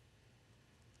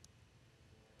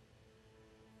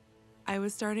 I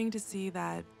was starting to see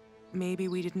that maybe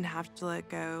we didn't have to let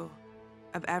go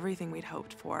of everything we'd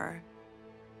hoped for.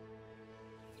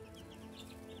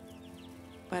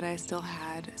 But I still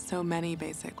had so many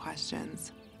basic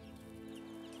questions.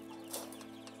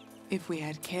 If we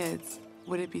had kids,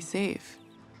 would it be safe?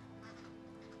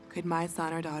 Could my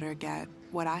son or daughter get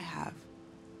what I have?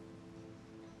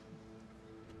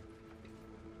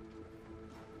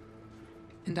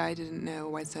 And I didn't know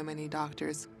why so many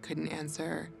doctors couldn't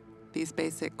answer these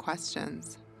basic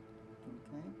questions.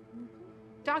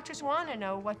 Doctors want to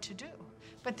know what to do,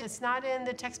 but it's not in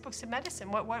the textbooks of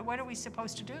medicine. What are we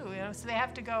supposed to do? You know, so they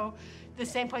have to go the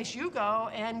same place you go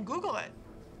and Google it.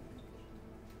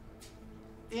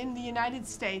 In the United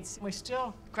States, we're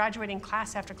still graduating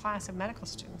class after class of medical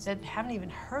students that haven't even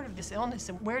heard of this illness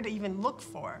and where to even look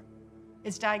for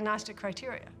its diagnostic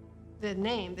criteria. The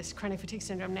name, this chronic fatigue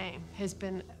syndrome name, has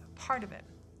been part of it.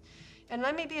 And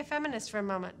let me be a feminist for a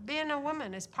moment. Being a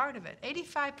woman is part of it.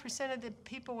 85% of the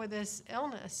people with this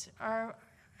illness are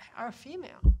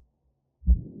female.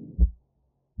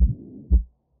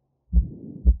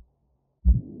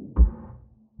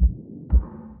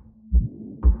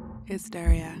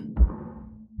 Hysteria.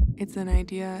 It's an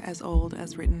idea as old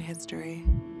as written history.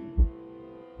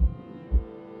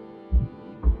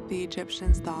 The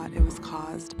Egyptians thought it was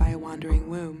caused by a wandering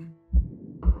womb.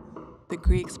 The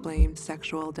Greeks blamed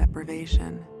sexual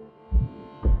deprivation.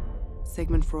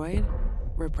 Sigmund Freud,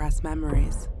 repressed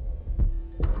memories.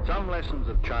 Some lessons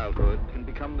of childhood can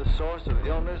become the source of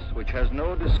illness which has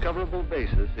no discoverable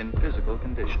basis in physical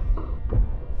condition.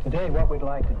 Today, what we'd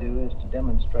like to do is to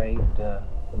demonstrate the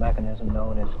mechanism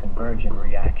known as convergent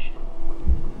reaction.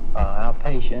 Our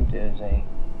patient is a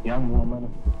young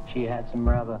woman. She had some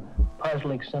rather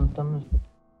puzzling symptoms.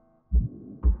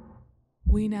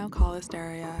 We now call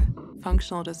hysteria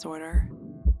functional disorder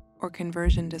or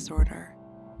conversion disorder,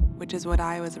 which is what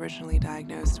I was originally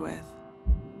diagnosed with.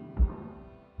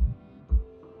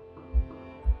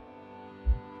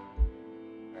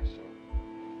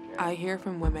 I hear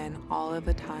from women all of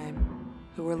the time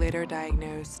who were later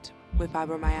diagnosed with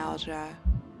fibromyalgia,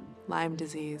 Lyme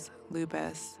disease,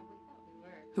 lupus,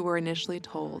 who were initially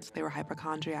told they were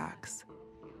hypochondriacs.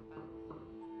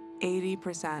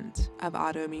 80% of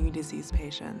autoimmune disease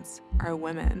patients are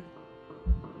women.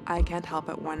 I can't help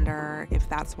but wonder if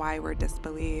that's why we're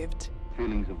disbelieved.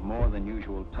 Feelings of more than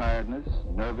usual tiredness,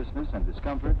 nervousness, and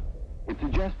discomfort. It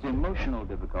suggests emotional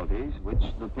difficulties which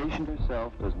the patient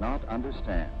herself does not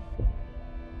understand.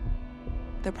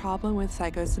 The problem with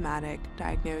psychosomatic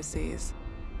diagnoses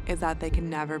is that they can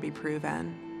never be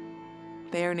proven.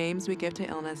 They are names we give to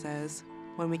illnesses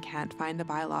when we can't find a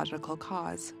biological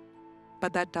cause.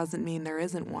 But that doesn't mean there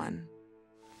isn't one.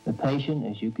 The patient,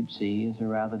 as you could see, is a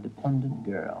rather dependent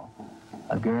girl,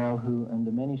 a girl who,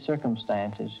 under many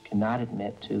circumstances, cannot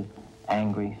admit to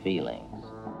angry feelings.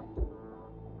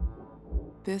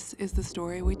 This is the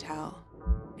story we tell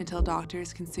until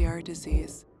doctors can see our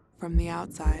disease from the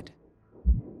outside.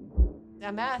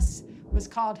 MS was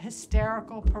called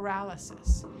hysterical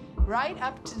paralysis, right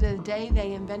up to the day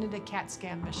they invented a CAT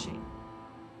scan machine.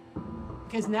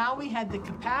 Because now we had the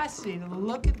capacity to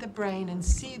look at the brain and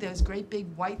see those great big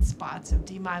white spots of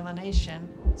demyelination.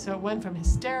 So it went from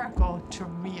hysterical to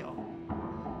real.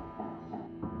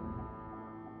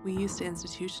 We used to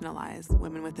institutionalize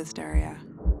women with hysteria.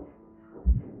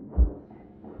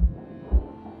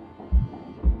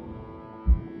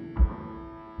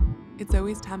 It's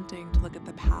always tempting to look at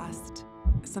the past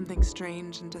as something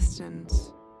strange and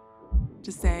distant,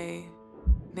 to say,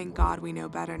 thank God we know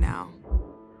better now.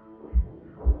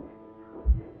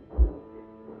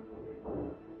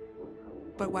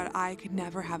 But what I could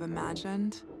never have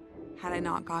imagined, had I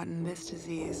not gotten this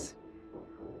disease,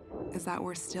 is that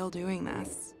we're still doing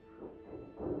this.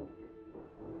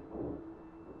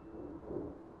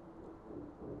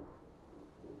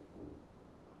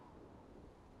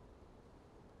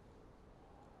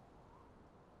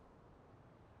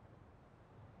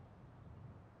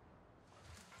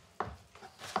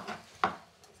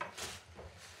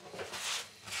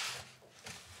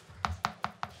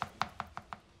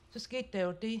 Så skete der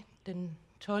jo det den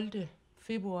 12.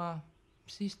 februar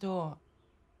sidste år.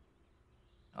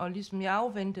 Og ligesom jeg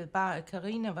afventede bare, at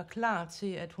Karina var klar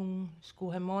til, at hun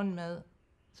skulle have morgenmad.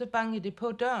 Så bankede det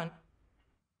på døren.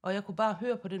 Og jeg kunne bare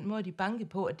høre på den måde, de bankede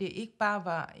på, at det ikke bare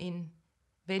var en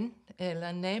ven eller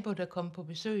en nabo, der kom på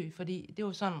besøg. Fordi det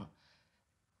var sådan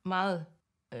meget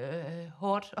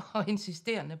hårdt og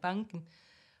insisterende banken.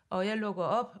 Og jeg lukker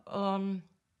op, og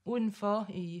udenfor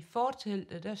i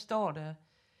forteltet, der står der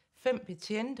 5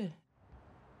 betjente.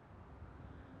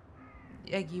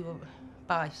 Jeg giver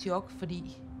bare i chok,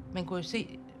 fordi man kunne jo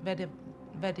se,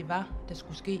 hvad det var, der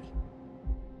skulle ske.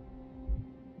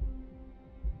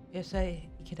 Jeg sagde,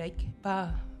 I kan da ikke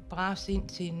bare brase ind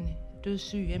til en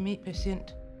dødssyg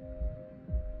ME-patient.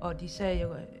 Og de sagde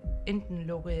jo, enten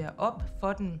lukkede jeg op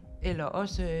for den, eller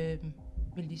også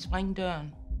ville de sprænge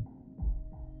døren.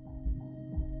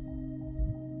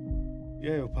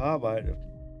 Jeg er jo på arbejde.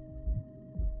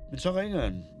 Men så ringer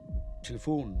en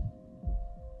telefonen,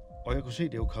 og jeg kunne se,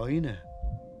 det var Karina.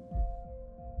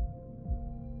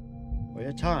 Og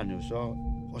jeg tager den jo så,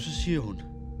 og så siger hun,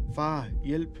 far,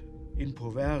 hjælp, ind på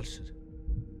værelset.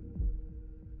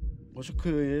 Og så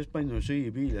kører jeg, springer og se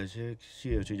i bilen, og så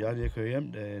siger jeg til jer, at jeg kører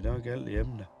hjem, der er galt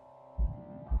hjemme der.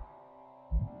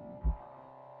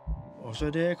 Og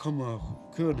så da jeg kommer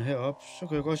kørende herop, så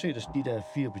kan jeg godt se, at de der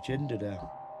 4 betjente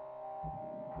der.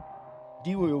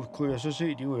 De var jo, kunne jeg så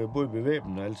se, de var jo både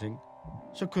bevæbnet og alting.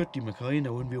 Så kørte de med Karina,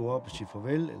 uden vi var oppe og sige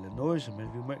farvel eller noget, så vi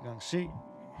må ikke engang se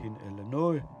hende eller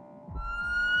noget.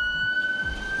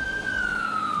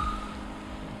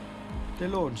 Der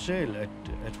lå en sæl,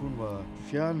 at hun var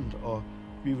fjernet, og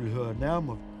vi ville høre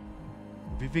nærmere.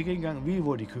 Vi fik ikke engang at vide,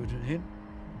 hvor de kørte hen.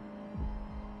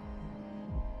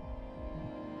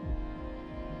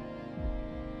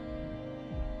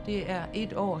 Det er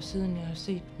 1 år siden, jeg har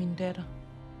set min datter.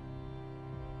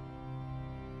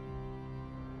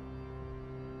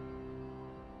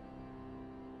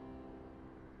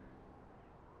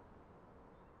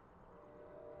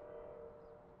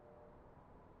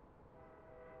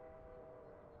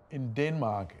 In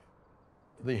Denmark,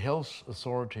 the health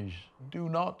authorities do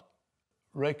not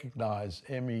recognize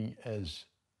ME as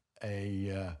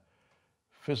a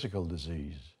physical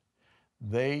disease.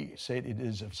 They said it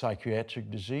is a psychiatric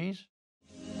disease.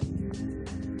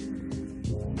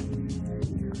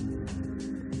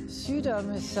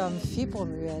 Sygdomme som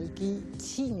fibromyalgi,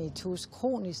 tinnitus,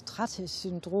 kronisk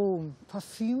træthedssyndrom,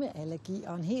 parfumeallergi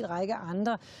og en hel række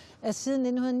andre er siden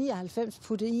 1999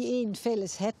 puttet i en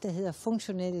fælles hat, der hedder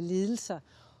funktionelle lidelser.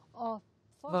 Og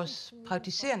vores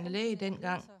praktiserende læge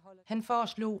dengang, han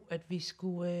foreslog, at vi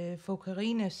skulle få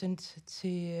Karina sendt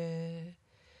til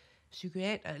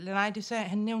psykiater. Eller nej, det sagde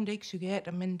han nævnte ikke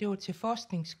psykiater, men det var til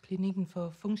forskningsklinikken for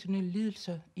funktionelle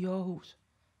lidelser i Aarhus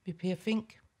ved Per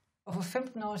Fink. Og for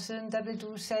 15 år siden, der blev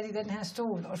du sat i den her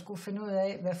stol og skulle finde ud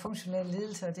af, hvad funktionelle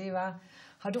lidelser det var.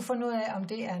 Har du fundet ud af, om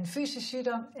det er en fysisk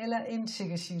sygdom eller en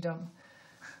psykisk sygdom?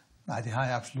 Nej, det har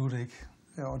jeg absolut ikke.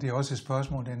 Og det er også et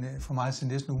spørgsmål, der for mig er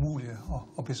næsten umuligt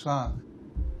at besvare.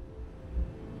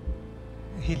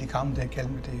 Helt i gamle dage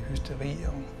kaldte man det hysteri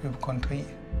og hypokondri.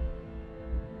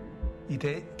 I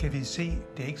dag kan vi se,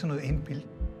 at det er ikke sådan noget indbildt.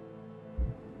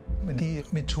 Men de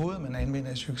metoder, man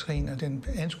anvender i psykiatrien, og den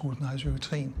anskuelse, man har i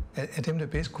psykiatrien, er dem, der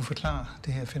bedst kunne forklare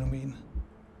det her fænomen.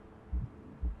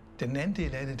 Den anden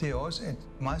del af det er også, at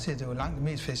meget set det var langt det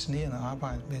mest fascinerende at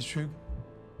arbejde med psyke.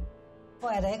 For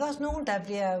er der ikke også nogen, der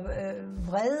bliver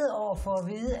vrede over for at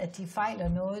vide, at de fejler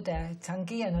noget, der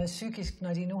tangerer noget psykisk,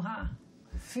 når de nu har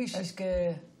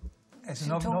fysiske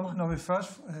symptomer? Når vi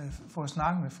først får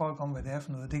snakket med folk om, hvad det er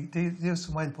for noget, det er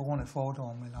som regel på grund af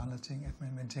fordomme eller andre ting, at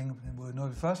man tænker på den måde. Når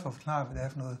vi først får forklaret, hvad det er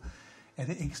for noget, er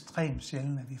det ekstremt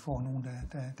sjældent, at vi får nogen,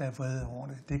 der er vrede over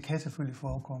det. Det kan selvfølgelig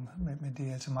forekomme, men det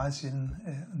er altså meget sjældent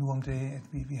nu om dagen, at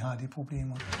vi har de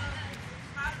problemer.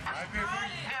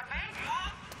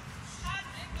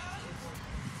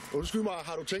 Undskyld mig,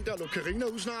 har du tænkt dig at lukke Karina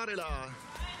ud snart, eller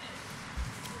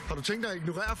har du tænkt dig at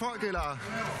ignorere folk, eller?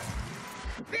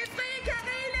 Befri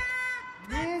Karina!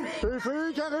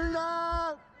 Befri Karina!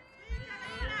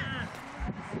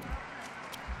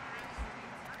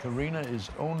 Karina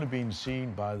is only being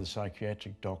seen by the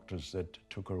psychiatric doctors that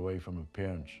took her away from her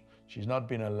parents. She's not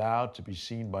been allowed to be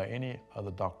seen by any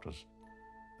other doctors.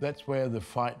 That's where the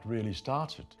fight really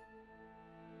started.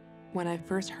 When I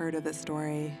first heard of this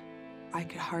story, I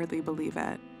could hardly believe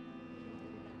it.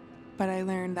 But I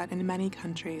learned that in many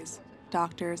countries,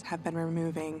 doctors have been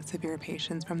removing severe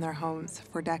patients from their homes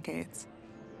for decades.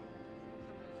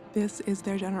 This is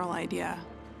their general idea.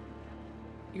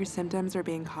 Your symptoms are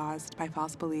being caused by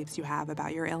false beliefs you have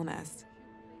about your illness.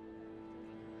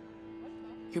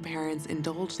 Your parents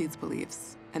indulge these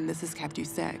beliefs, and this has kept you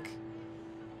sick.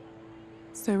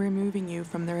 So removing you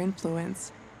from their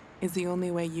influence is the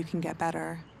only way you can get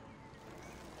better.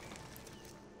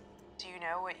 Do you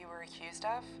know what you were accused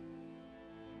of?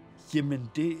 Jamen,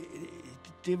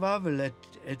 det var vel,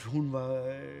 at hun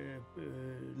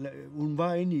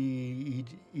var inde i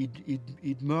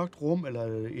et mørkt rum, eller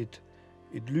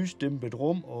et lysdæmpet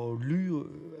rum, og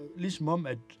ligesom om,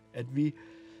 at vi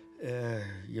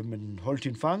holdt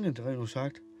hende fanget, det har jeg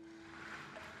sagt.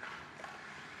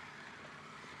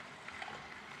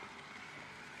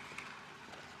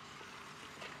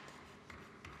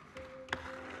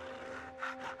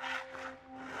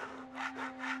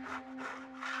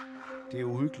 Det er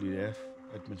uhyggeligt,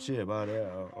 at man ser bare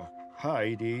der og har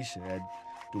i det ise, at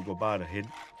du går bare derhen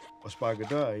og sparker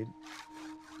dør ind.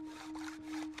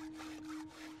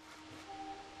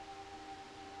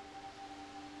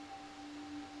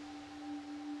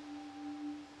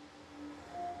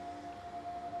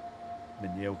 Men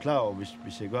jeg er jo klar over,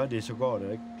 hvis jeg gør det, så går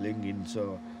det ikke længe inden,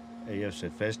 så er jeg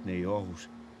sat fast nede i Aarhus.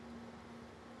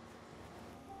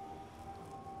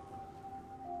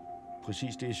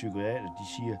 Præcis det psykiater,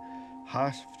 de siger,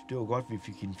 det var godt, vi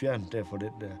fik hende fjernet der for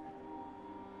den der.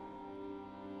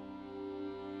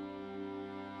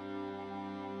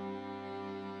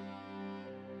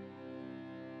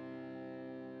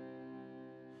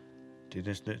 Det er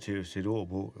næsten nødt til at sætte ord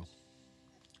på, jo.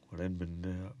 Hvordan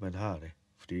man har det.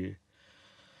 Fordi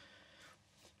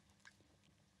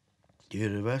det er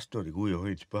det værste, når det går ud over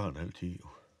ens børn altid. Jo.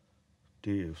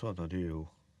 Det er jo sådan, og det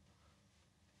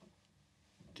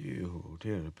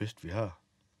er det bedste, vi har.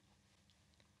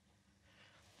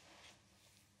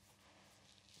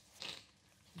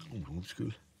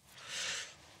 Undskyld.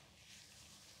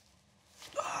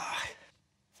 Nej.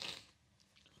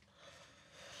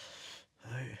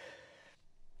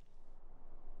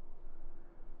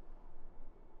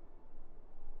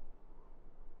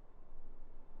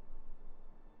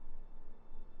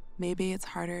 Maybe it's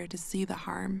harder to see the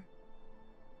harm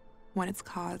when it's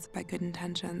caused by good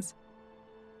intentions.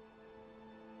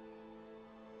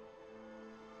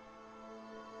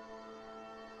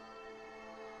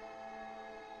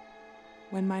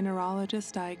 When my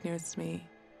neurologist diagnosed me,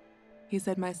 he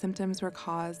said my symptoms were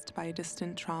caused by a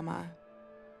distant trauma,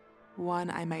 one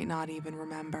I might not even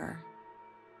remember.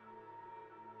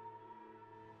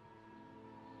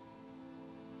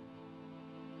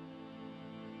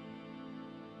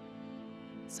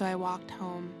 So I walked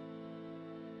home.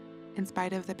 In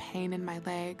spite of the pain in my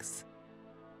legs,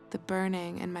 the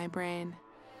burning in my brain.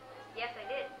 Yes, I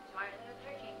did. Smarter than the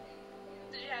 13.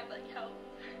 Did you have help?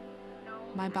 No.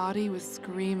 My body was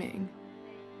screaming,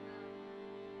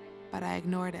 but I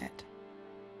ignored it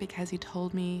because he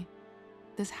told me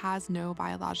this has no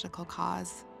biological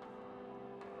cause.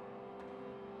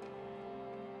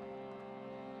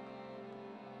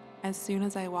 As soon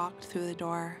as I walked through the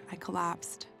door, I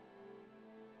collapsed.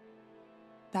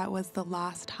 That was the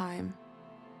last time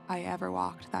I ever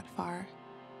walked that far.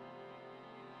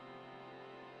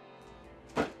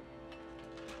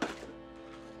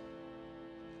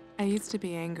 I used to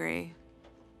be angry.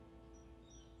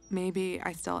 Maybe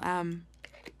I still am.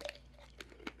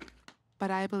 but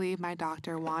I believe my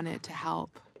doctor wanted to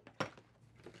help.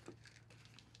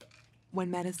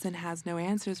 When medicine has no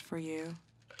answers for you,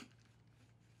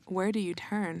 where do you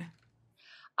turn?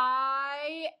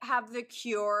 I have the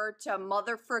cure to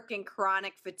motherfucking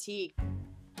chronic fatigue.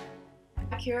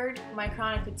 I cured my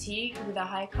chronic fatigue with a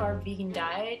high-carb vegan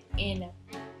diet in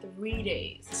 3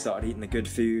 days. Started eating the good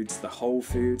foods, the whole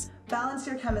foods. Balance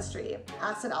your chemistry,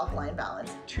 acid-alkaline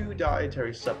balance. 2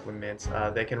 dietary supplements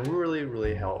that can really,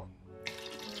 really help.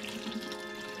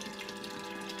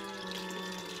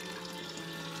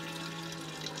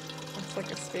 It's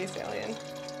like a space alien.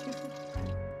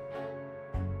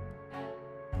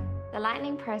 The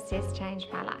lightning process changed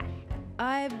my life.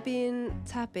 I've been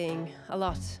tapping a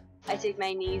lot. I take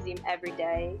magnesium every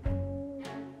day.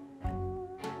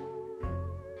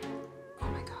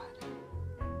 I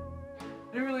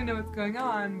don't really know what's going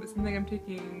on, but something I'm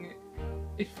taking,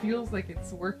 it feels like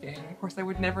it's working. Of course, I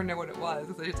would never know what it was,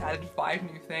 because I just added 5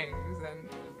 new things, and...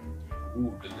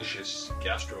 Ooh, delicious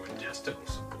gastrointestinal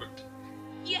support.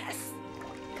 Yes!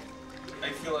 I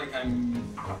feel like I'm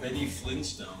Betty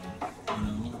Flintstone, you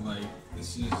know? Like,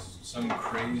 this is some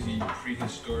crazy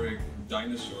prehistoric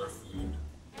dinosaur food.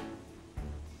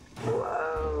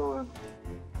 Whoa!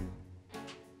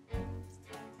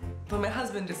 Well, my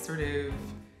husband is sort of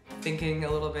thinking a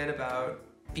little bit about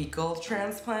fecal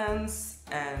transplants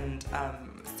and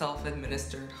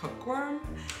self-administered hookworm.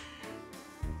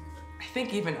 I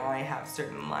think even I have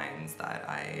certain lines that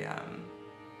I,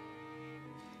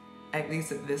 at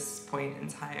least at this point in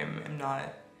time, am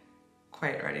not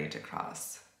quite ready to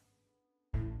cross.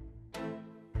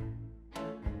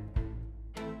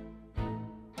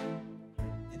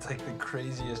 It's like the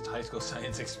craziest high school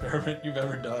science experiment you've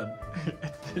ever done.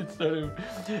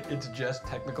 It's just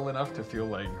technical enough to feel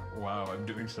like, wow, I'm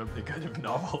doing something kind of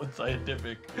novel and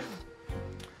scientific.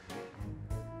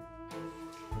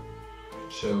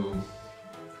 So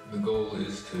the goal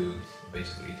is to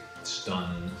basically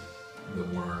stun the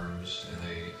worms and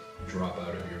they drop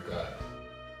out of your gut.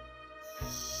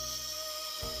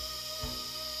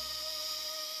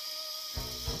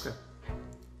 Okay.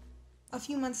 A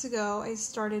few months ago, I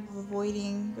started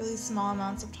avoiding really small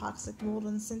amounts of toxic mold,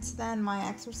 and since then, my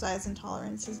exercise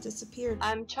intolerance has disappeared.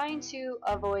 I'm trying to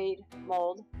avoid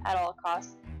mold at all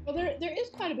costs. Well, there is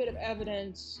quite a bit of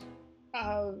evidence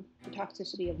of the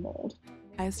toxicity of mold.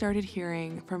 I started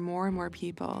hearing from more and more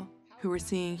people who were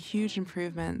seeing huge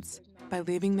improvements by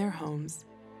leaving their homes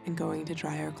and going to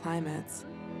drier climates.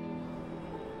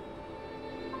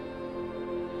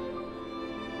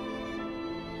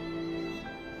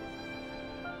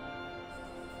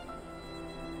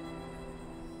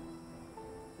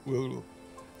 Will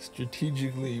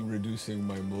strategically reducing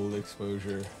my mold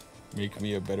exposure make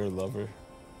me a better lover?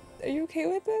 Are you okay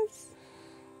with this?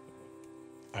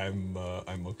 I'm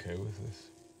okay with this.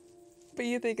 But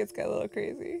you think it's got a little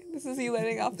crazy. This is you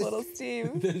letting off a little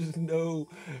steam. There's no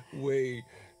way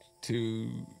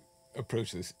to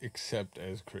approach this except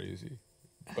as crazy.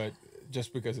 But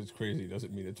just because it's crazy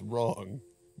doesn't mean it's wrong.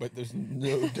 But there's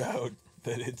no doubt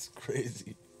that it's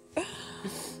crazy.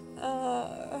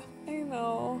 I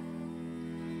know.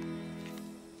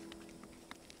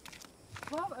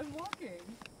 Well, I'm walking.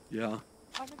 Yeah. On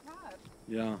a cat.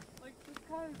 Yeah. Like, this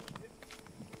cat is...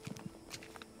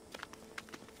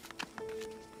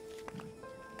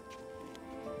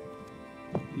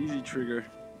 Easy, Trigger.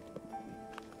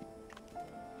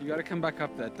 You gotta come back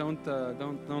up there. Don't.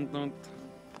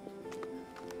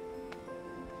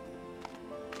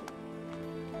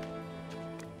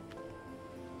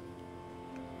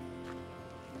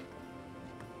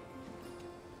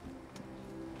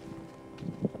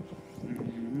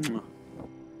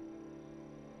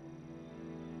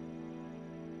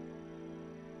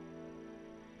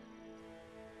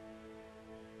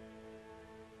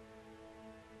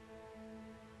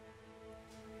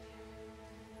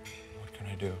 What can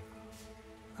I do?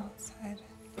 outside.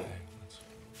 Okay, let's...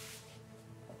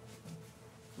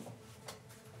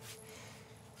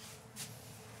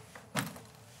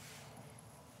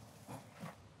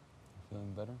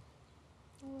 Feeling better?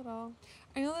 A little.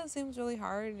 I know that seems really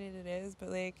hard, and it is, but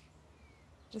like,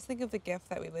 just think of the gift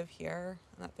that we live here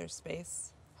and that there's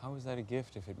space. How is that a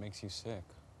gift if it makes you sick?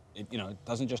 It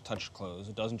doesn't just touch clothes.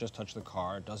 It doesn't just touch the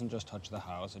car. It doesn't just touch the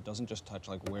house. It doesn't just touch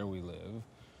like where we live.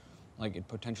 Like it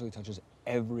potentially touches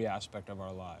every aspect of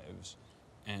our lives,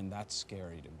 and that's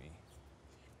scary to me.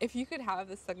 If you could have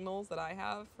the signals that I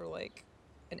have for like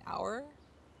an hour,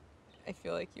 I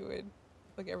feel like you would,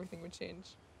 like everything would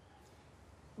change.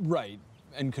 Right,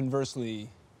 and conversely,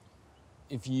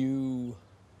 if you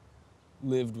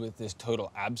lived with this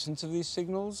total absence of these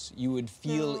signals, you would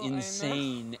feel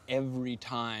insane every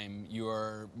time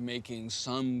you're making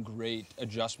some great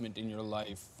adjustment in your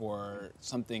life for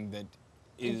something that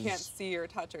is... You can't see or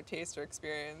touch or taste or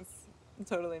experience.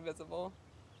 Totally invisible.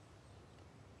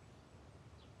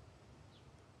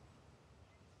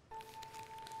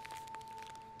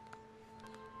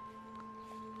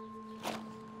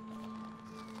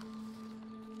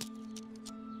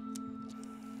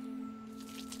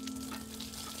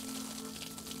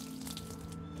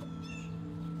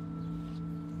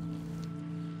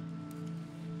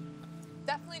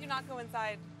 Definitely do not go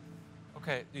inside.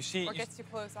 Okay, you see... Or get too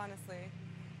close, honestly.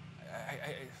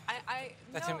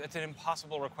 That's an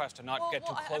impossible request to not get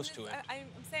too close to it. I'm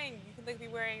saying you could be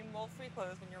wearing mold-free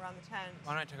clothes when you're around the tent.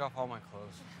 Why don't I take off all my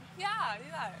clothes? Yeah,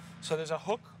 do that. So there's a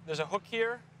hook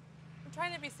here. I'm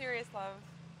trying to be serious, love.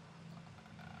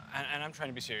 And I'm trying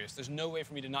to be serious. There's no way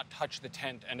for me to not touch the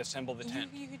tent and assemble the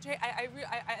tent. You could I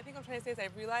think what I'm trying to say is I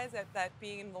realize that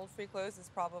being in mold-free clothes is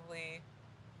probably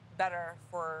better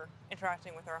for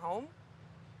interacting with our home.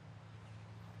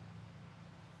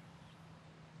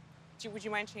 Would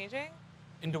you mind changing?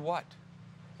 Into what?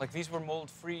 Like, these were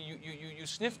mold-free. You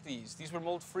sniffed these. These were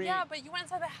mold-free. Yeah, but you went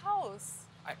inside the house.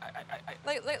 I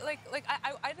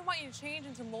didn't want you to change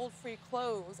into mold-free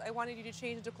clothes. I wanted you to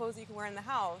change into clothes that you can wear in the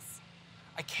house.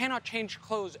 I cannot change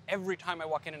clothes every time I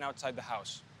walk in and outside the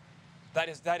house. That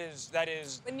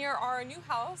is. When you're our new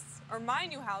house, or my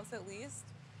new house at least,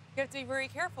 you have to be very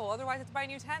careful. Otherwise, you have to buy a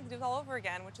new tent and do it all over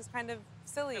again, which is kind of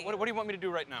silly. Hey, what do you want me to do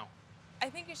right now? I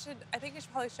think you should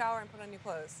probably shower and put on new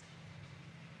clothes.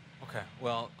 Okay,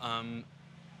 well,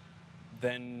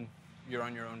 then you're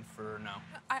on your own for now.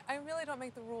 I really don't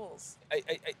make the rules.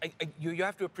 You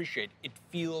have to appreciate, it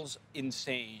feels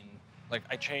insane. Like,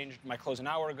 I changed my clothes an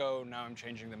hour ago, now I'm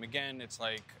changing them again. It's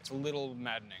like, it's a little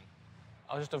maddening.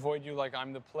 I'll just avoid you like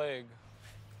I'm the plague.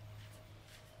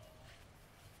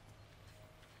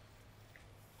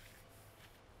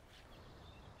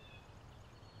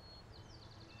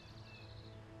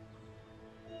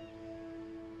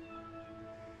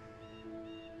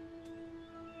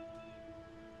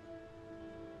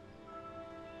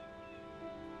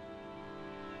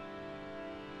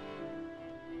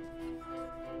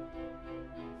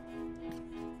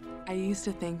 I used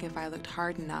to think if I looked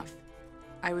hard enough,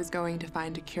 I was going to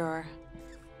find a cure.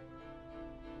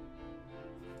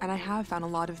 And I have found a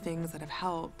lot of things that have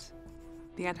helped.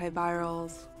 The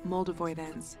antivirals, mold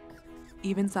avoidance,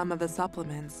 even some of the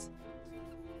supplements.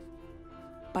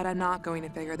 But I'm not going to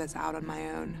figure this out on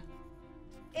my own.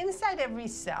 Inside every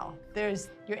cell, there's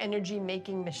your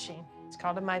energy-making machine. It's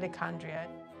called a mitochondria.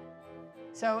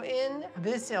 So in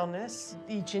this illness,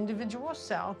 each individual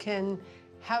cell can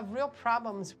have real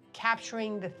problems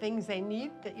capturing the things they need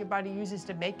that your body uses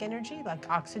to make energy, like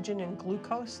oxygen and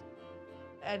glucose.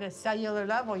 At a cellular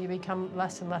level, you become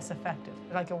less and less effective,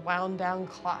 like a wound-down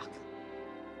clock.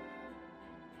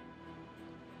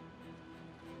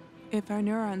 If our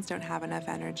neurons don't have enough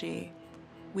energy,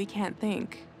 we can't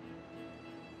think.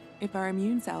 If our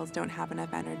immune cells don't have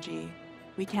enough energy,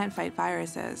 we can't fight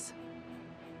viruses.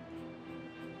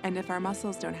 And if our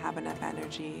muscles don't have enough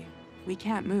energy, we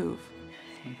can't move.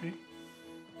 Okay.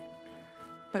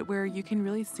 But where you can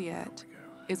really see it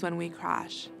is when we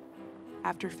crash,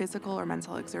 after physical or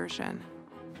mental exertion.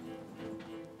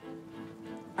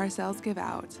 Our cells give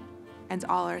out, and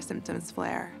all our symptoms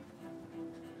flare.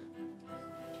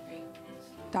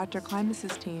 Dr.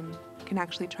 Klimas's team can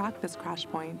actually track this crash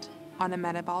point on a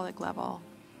metabolic level.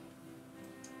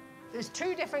 There's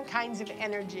two different kinds of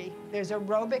energy. There's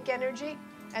aerobic energy,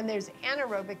 and there's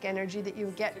anaerobic energy that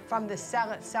you get from the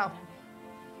cell itself.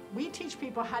 We teach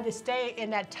people how to stay in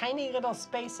that tiny little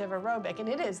space of aerobic, and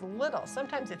it is little.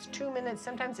 Sometimes it's 2 minutes,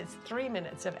 sometimes it's 3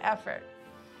 minutes of effort.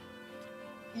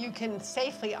 You can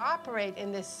safely operate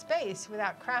in this space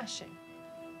without crashing.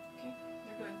 Okay,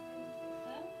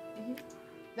 you're good.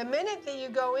 The minute that you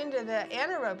go into the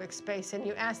anaerobic space and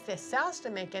you ask the cells to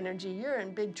make energy, you're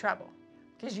in big trouble,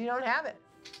 because you don't have it.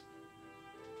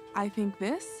 I think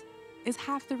this is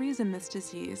half the reason this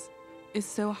disease is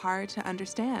so hard to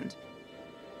understand.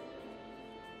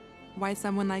 Why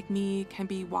someone like me can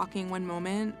be walking one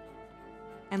moment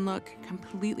and look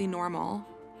completely normal,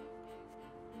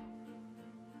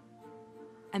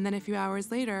 and then a few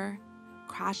hours later,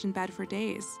 crash in bed for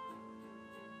days.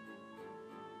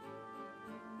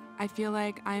 I feel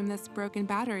like I'm this broken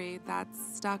battery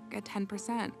that's stuck at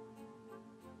 10%.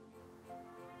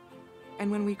 And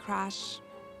when we crash,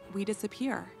 we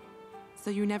disappear,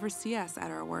 so you never see us at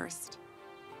our worst.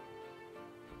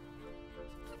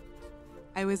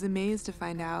 I was amazed to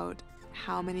find out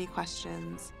how many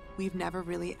questions we've never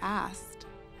really asked.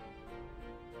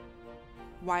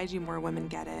 Why do more women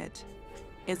get it?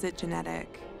 Is it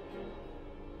genetic?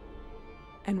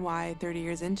 And why, 30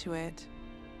 years into it,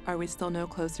 are we still no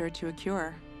closer to a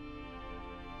cure?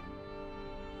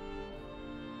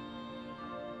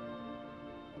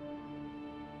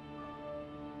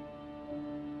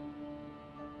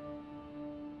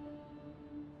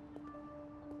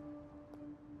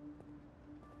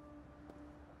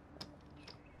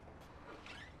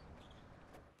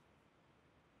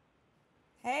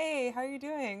 Hey, how are you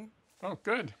doing? Oh,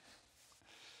 good.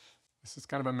 This is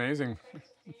kind of amazing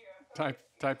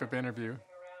type of interview.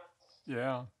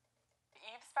 Yeah.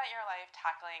 You've spent your life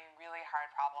tackling really hard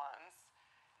problems.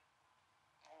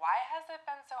 Why has it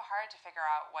been so hard to figure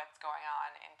out what's going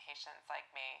on in patients like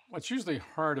me? What's usually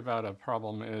hard about a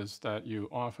problem is that you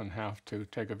often have to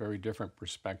take a very different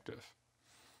perspective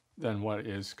than what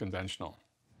is conventional.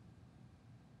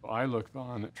 I look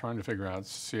on trying to figure out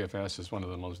CFS is one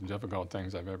of the most difficult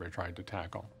things I've ever tried to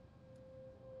tackle.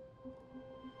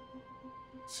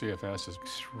 CFS is an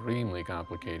extremely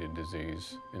complicated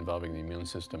disease involving the immune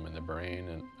system and the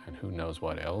brain and who knows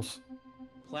what else.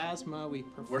 Plasma, we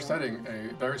perform... We're studying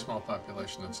a very small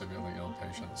population of severely ill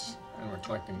patients, and we're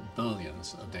collecting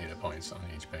billions of data points on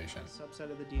each patient. A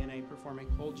subset of the DNA performing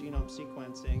whole genome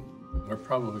sequencing. We're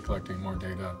probably collecting more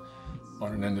data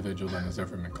on an individual than has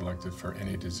ever been collected for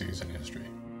any disease in history.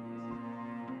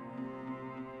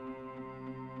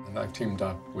 And I've teamed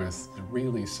up with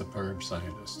really superb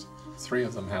scientists. 3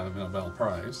 of them have a Nobel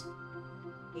Prize.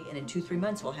 And in 2-3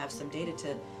 months, we'll have some data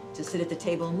to sit at the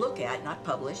table and look at, not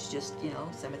publish, just,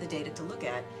 some of the data to look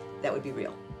at that would be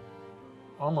real.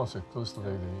 Almost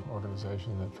exclusively the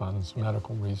organization that funds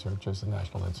medical research is the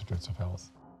National Institutes of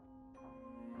Health.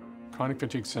 Chronic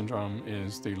fatigue syndrome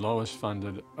is the lowest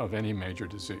funded of any major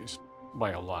disease,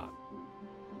 by a lot.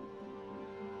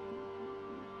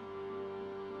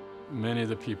 Many of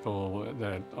the people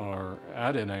that are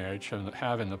at NIH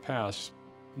have in the past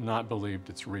not believed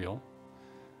it's real.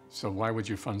 So why would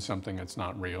you fund something that's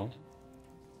not real?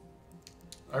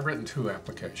 I've written 2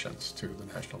 applications to the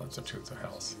National Institutes of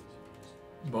Health.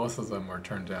 Both of them were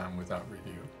turned down without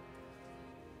review.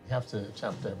 You have to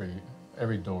attempt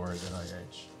every door at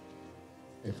NIH.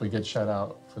 If we get shut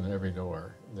out from every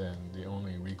door, then the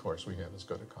only recourse we have is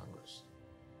go to Congress.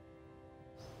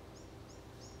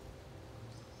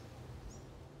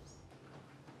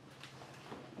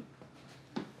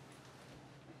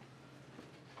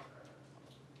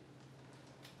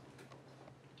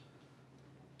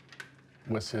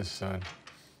 What's his,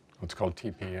 what's called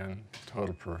TPN,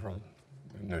 total peripheral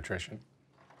nutrition.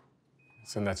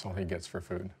 So that's all he gets for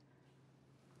food.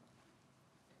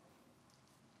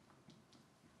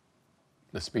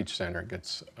 The speech center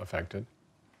gets affected.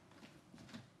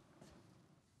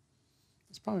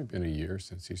 It's probably been a year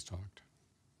since he's talked.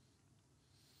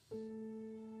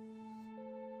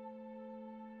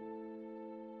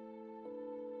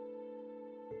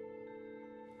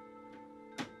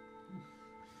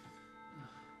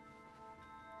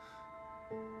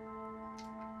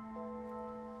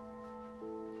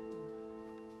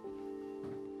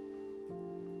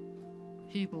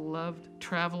 He loved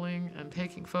traveling and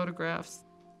taking photographs.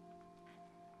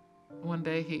 One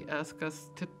day he asked us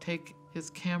to take his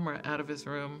camera out of his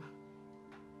room.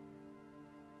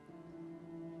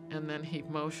 And then he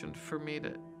motioned for me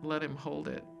to let him hold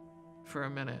it for a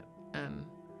minute. And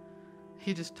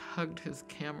he just hugged his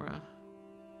camera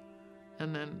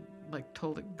and then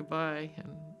told it goodbye, and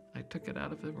I took it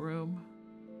out of the room.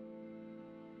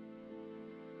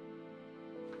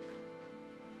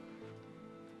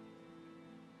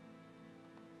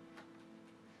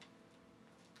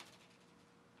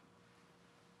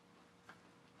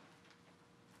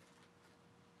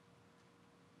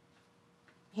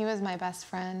 He was my best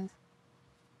friend.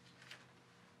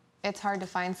 It's hard to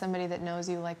find somebody that knows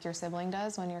you like your sibling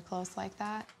does when you're close like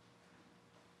that.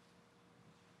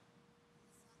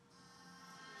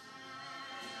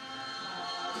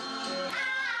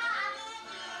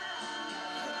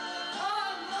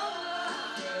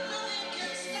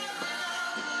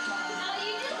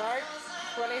 March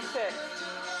 26,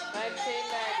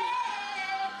 1990.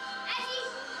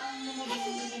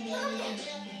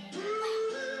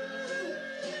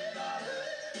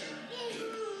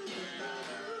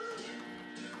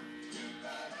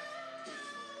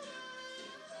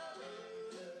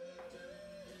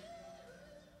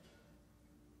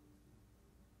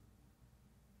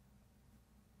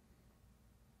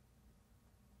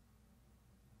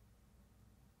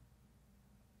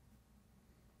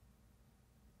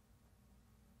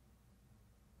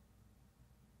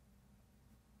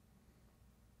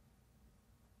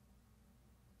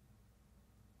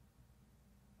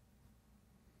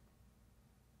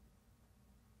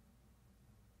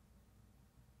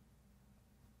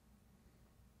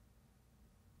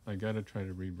 I gotta try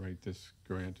to rewrite this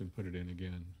grant and put it in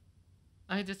again.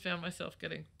 I just found myself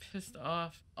getting pissed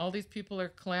off. All these people are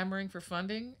clamoring for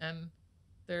funding and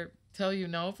they tell you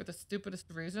no for the stupidest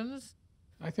reasons.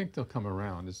 I think they'll come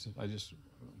around. I just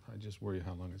worry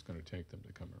how long it's going to take them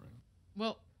to come around.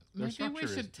 Well, maybe we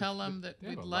should tell them that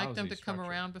we'd like them to come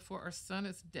around before our son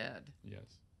is dead.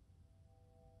 Yes.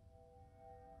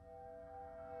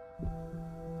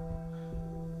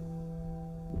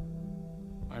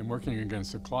 I'm working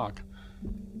against the clock.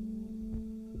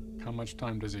 How much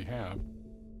time does he have?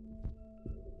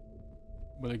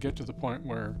 Will it get to the point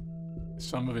where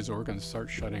some of his organs start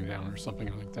shutting down or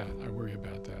something like that? I worry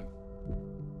about that.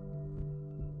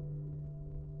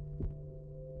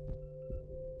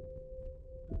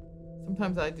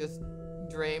 Sometimes I just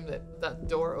dream that that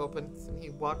door opens and he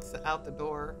walks out the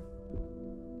door.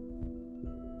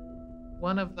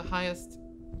 One of the highest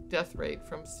death rate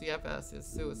from CFS is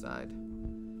suicide,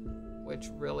 which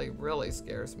really, really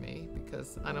scares me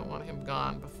because I don't want him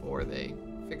gone before they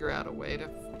figure out a way to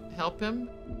help him.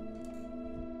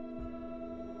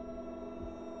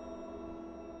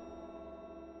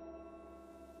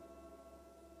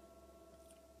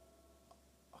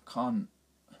 I can't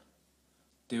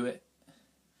do it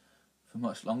for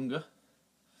much longer.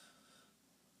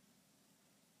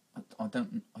 I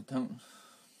don't.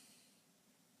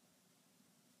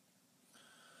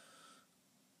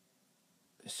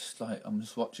 It's just like I'm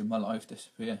just watching my life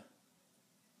disappear.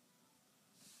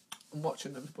 I'm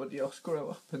watching everybody else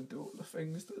grow up and do all the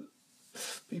things that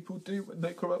people do when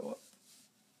they grow up.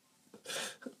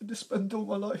 I just spend all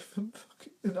my life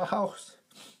in a house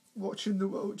watching the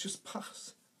world just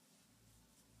pass.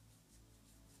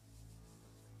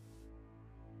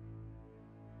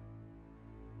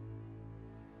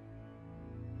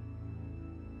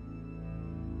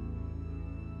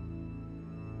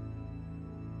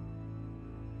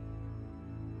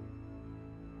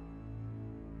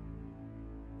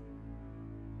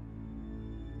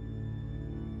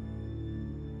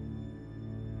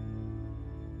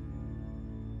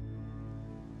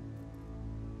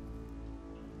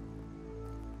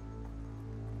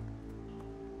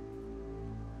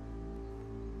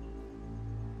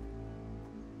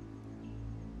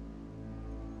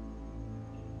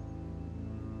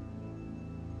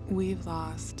 We've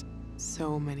lost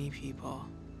so many people.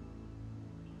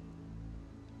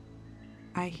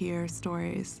 I hear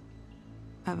stories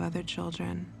of other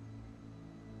children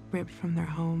ripped from their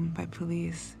home by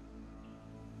police.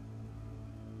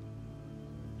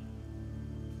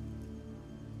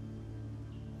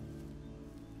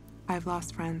 I've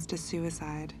lost friends to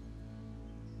suicide.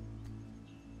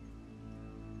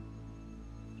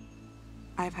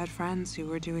 I've had friends who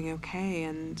were doing okay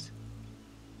and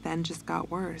then just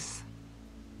got worse.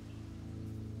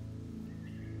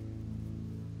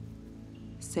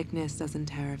 Sickness doesn't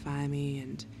terrify me,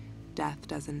 and death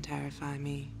doesn't terrify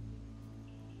me.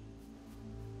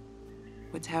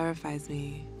 What terrifies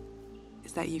me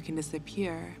is that you can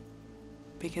disappear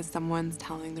because someone's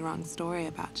telling the wrong story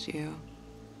about you.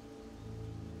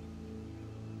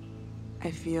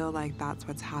 I feel like that's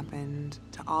what's happened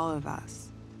to all of us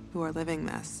who are living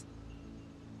this.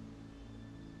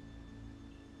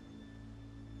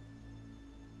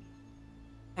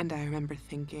 And I remember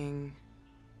thinking,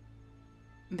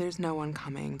 there's no one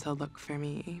coming to look for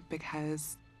me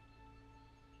because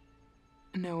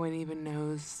no one even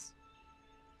knows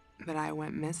that I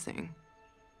went missing.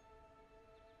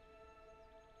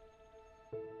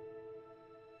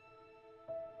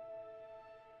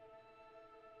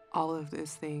 All of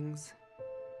those things,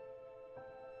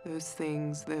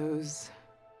 those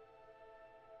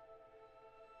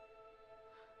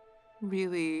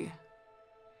really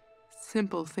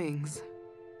simple things.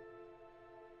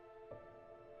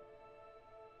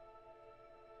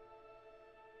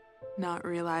 Not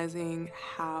realizing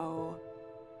how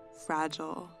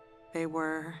fragile they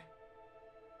were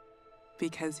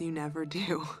because you never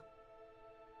do.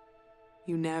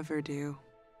 You never do.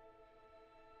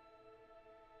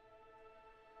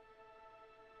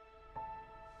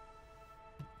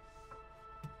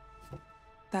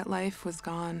 That life was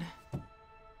gone.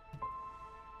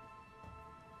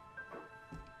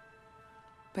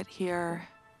 But here,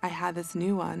 I had this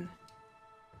new one.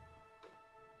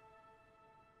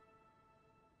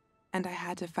 And I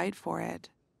had to fight for it.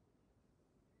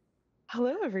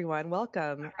 Hello, everyone.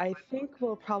 Welcome. I think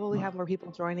we'll probably have more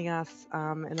people joining us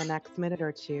in the next minute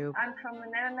or two. I'm from the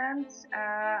Netherlands.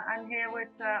 I'm here with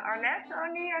Arlette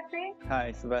only, I think.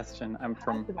 Hi, Sebastian. I'm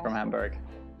from Hamburg.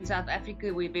 In South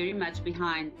Africa, we're very much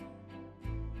behind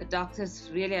The doctors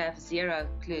really have zero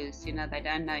clues, you know, they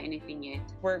don't know anything yet.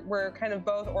 We're kind of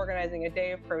both organizing a day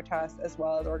of protest as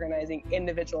well as organizing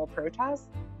individual protests.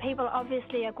 People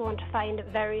obviously are going to find it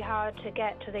very hard to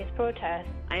get to these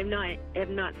protests. I'm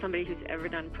not somebody who's ever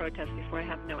done protests before. I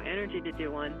have no energy to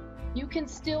do one. You can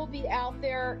still be out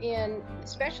there in,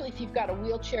 especially if you've got a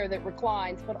wheelchair that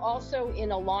reclines, but also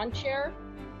in a lawn chair.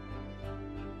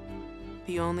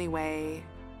 The only way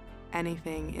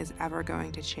anything is ever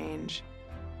going to change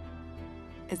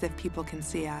is if people can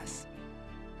see us.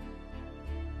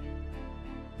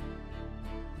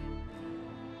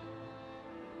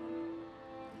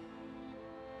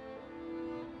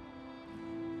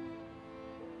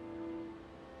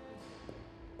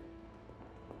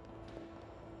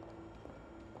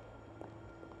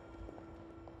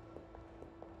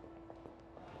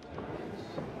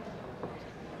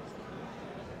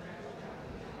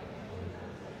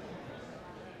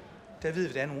 Der ved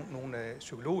vi, der er nogle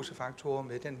psykologiske faktorer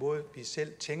med den måde, vi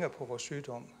selv tænker på vores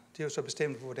sygdom. Det er jo så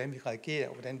bestemt, hvordan vi reagerer,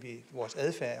 og hvordan vores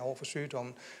adfærd er over for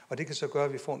sygdommen. Og det kan så gøre,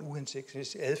 at vi får en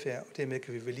uhensigtsmæssig adfærd, og dermed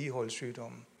kan vi vedligeholde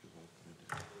sygdommen.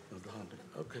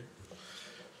 Okay.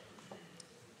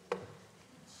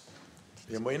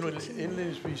 Jeg må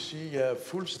indledningsvis sige, at jeg er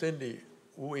fuldstændig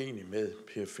uenig med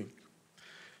Per Fink.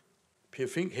 Per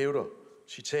Fink hævder,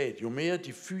 citat, jo mere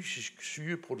de fysisk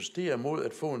syge protesterer mod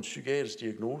at få en psykiatrisk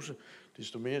diagnose,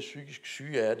 desto mere psykisk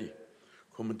syge er de.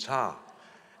 Kommentar.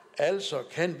 Altså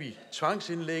kan vi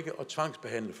tvangsindlægge og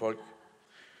tvangsbehandle folk.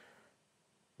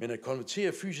 Men at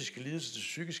konvertere fysiske lidelser til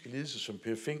psykiske lidelser, som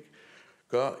Per Fink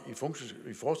gør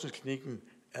i forskningsklinikken,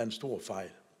 er en stor fejl.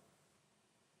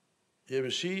 Jeg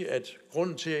vil sige, at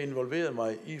grunden til at involvere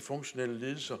mig i funktionelle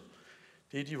lidelser,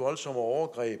 det er de voldsomme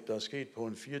overgreb, der er sket på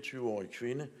en 24-årig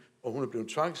kvinde, og hun er blevet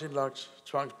tvangsindlagt,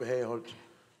 tvangsbehageholdt.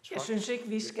 Jeg synes ikke,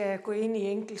 vi skal gå ind i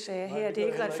enkeltsager her. Det er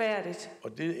ikke retfærdigt.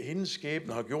 Og det hendes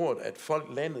skæbne har gjort, at folk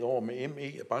landet over med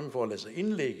ME er bange for at lade sig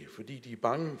indlægge, fordi de er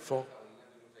bange for...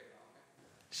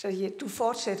 Så ja, du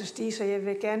fortsætter, Stig, så jeg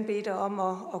vil gerne bede dig om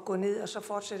at gå ned, og så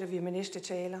fortsætter vi med næste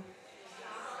taler.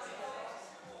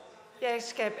 Jeg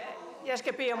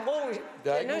skal bede om ro.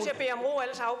 Jeg er nødt til at bede om ro,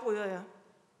 ellers afbryder jeg.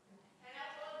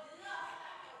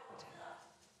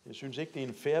 Jeg synes ikke, det er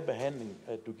en fair behandling,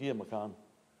 at du giver mig, Karen.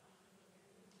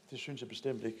 Det synes jeg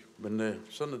bestemt ikke. Men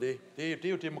sådan er det. Det er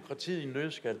jo demokratiet i en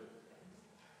nødskal.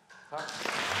 Tak.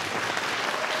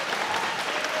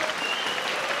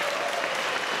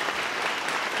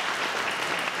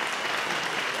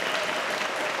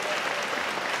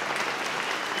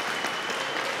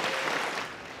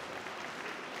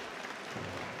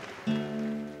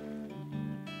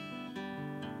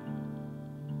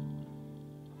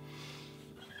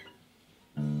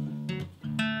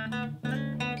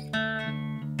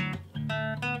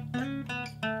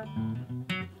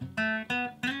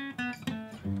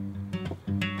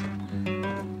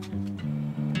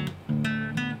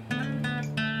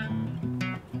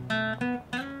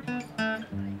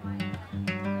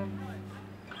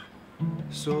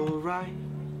 It's alright,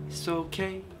 it's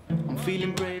okay. I'm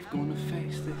feeling brave, gonna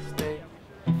face this day.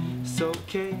 It's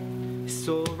okay, it's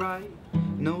alright.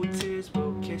 No tears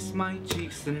will kiss my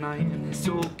cheeks tonight, and it's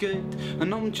all good,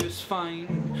 and I'm just fine.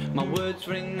 My words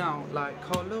ring out like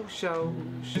hollow shells.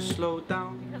 Just slow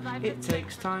down, it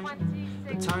takes time.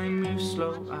 The time moves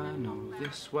slow, I know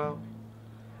this well.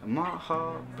 And my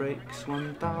heart breaks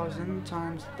 1,000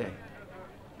 times a day.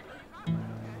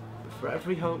 For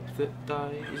every hope that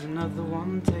dies, another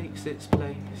one takes its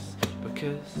place.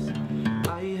 Because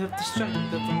I have the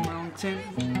strength of a mountain,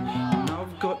 and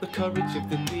I've got the courage of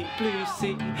the deep blue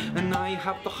sea, and I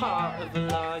have the heart of a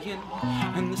lion,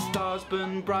 and the stars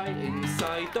burn bright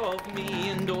inside of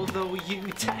me. And although you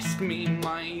test me,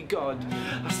 my God,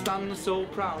 I stand so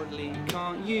proudly.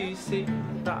 Can't you see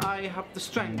that I have the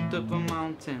strength of a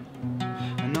mountain,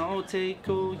 and I'll take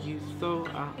all you throw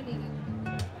at me.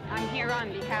 I'm here on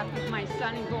behalf of my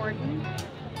son Gordon,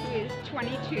 who is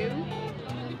 22.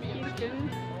 He's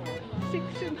been sick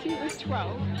since he was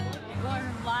 12.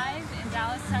 We're live in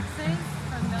Dallas, Texas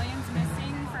for Millions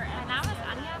Missing for... Mein Name ist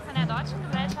Anja von der Deutschen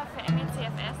Gesellschaft für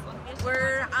MECFS.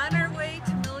 We're on our way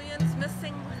to Millions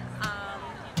Missing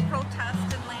protest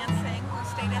in Lansing. We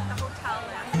stayed at the hotel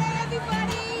last night. Hey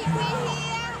everybody, we're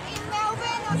here in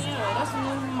Melbourne. Mia ora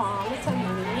sono in mare,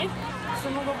 Tamini.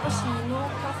 Sono dopo Cino,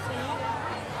 caffè.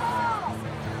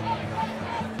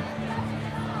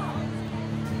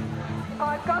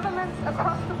 Our governments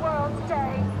across the world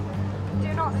today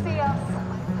do not see us,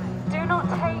 do not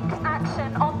take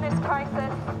action on this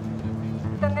crisis,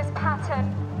 then this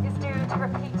pattern is due to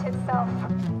repeat itself.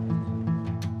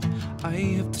 I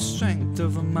have the strength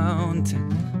of a mountain,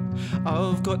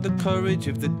 I've got the courage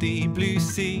of the deep blue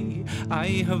sea. I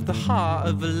have the heart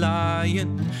of a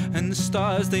lion, and the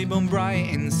stars they burn bright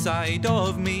inside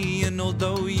of me. And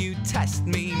although you test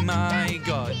me, my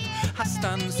God, I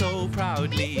stand so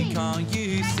proudly, can't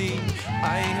you see?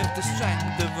 I have the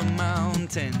strength of a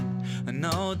mountain, and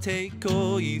I'll take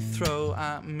all you throw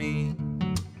at me.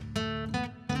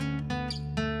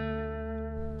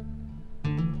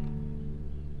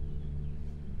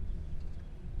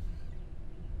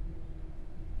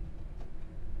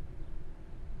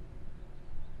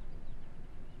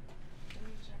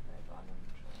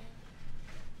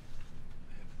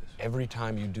 Every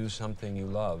time you do something you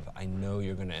love, I know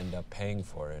you're going to end up paying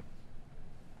for it.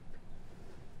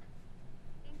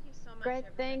 Great,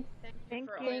 thanks. Thank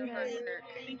you.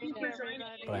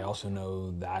 But I also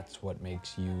know that's what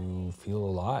makes you feel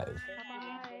alive.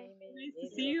 Nice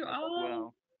to see you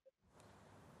all.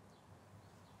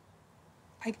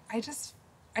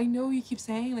 I know you keep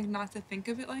saying like not to think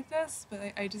of it like this, but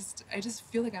I just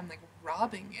feel like I'm like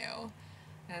robbing you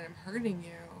and I'm hurting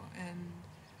you, and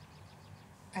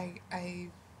I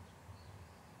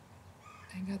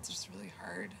think that's just really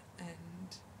hard.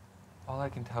 And All I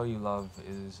can tell you, love,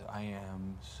 is I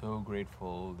am so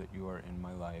grateful that you are in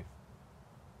my life.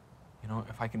 You know,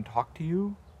 if I can talk to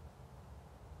you,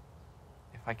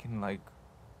 if I can, like,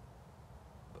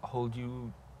 hold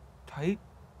you tight,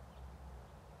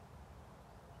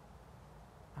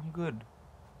 I'm good.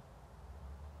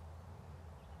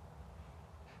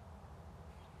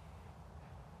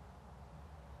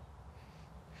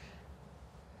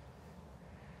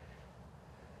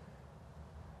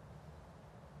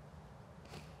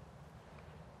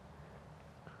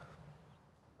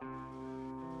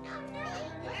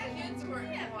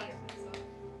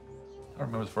 I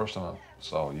remember the first time I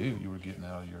saw you, you were getting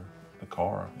out of the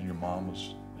car, and your mom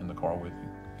was in the car with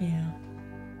you. Yeah.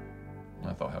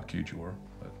 And I thought how cute you were,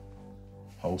 but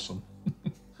wholesome.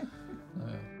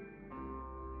 Yeah.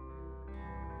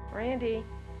 Randy,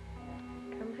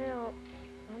 come help.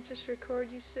 I'll just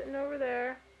record you sitting over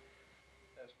there.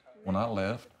 When I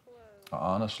left, I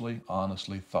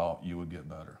honestly thought you would get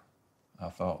better. I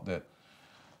thought that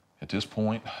at this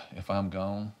point, if I'm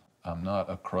gone, I'm not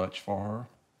a crutch for her,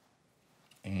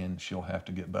 and she'll have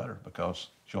to get better because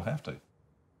she'll have to.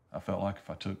 I felt like if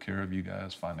I took care of you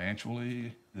guys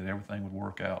financially, that everything would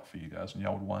work out for you guys and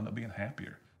y'all would wind up being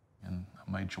happier. And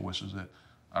I made choices that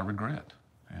I regret.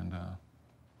 And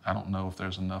I don't know if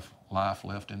there's enough life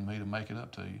left in me to make it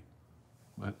up to you,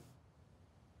 but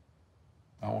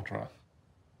I will try.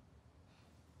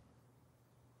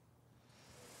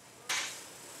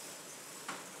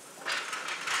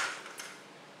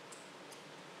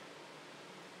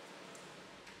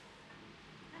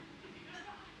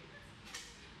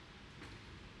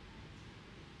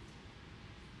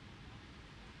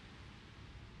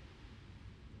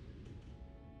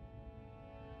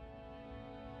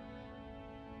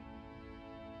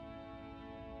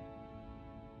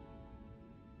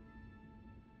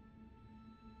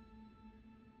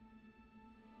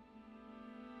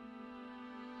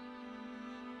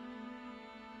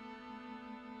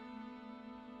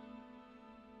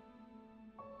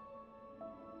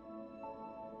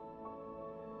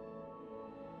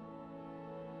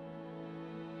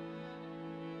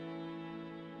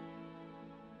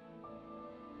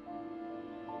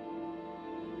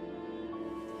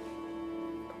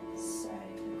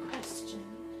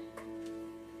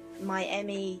 My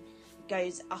Emmy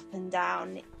goes up and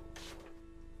down.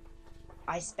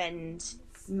 I spend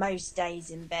most days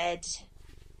in bed.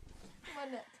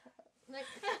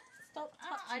 Stop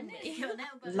touching me.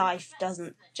 Life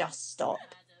doesn't just stop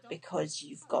because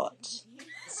you've got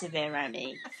severe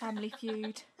Emmy. Family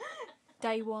Feud.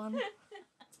 Day one.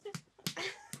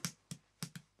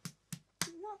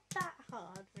 Not that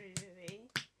hard, really.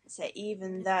 So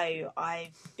even though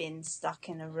I've been stuck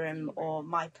in a room or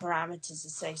my parameters are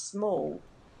so small,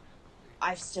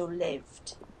 I've still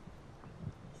lived.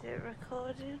 Is it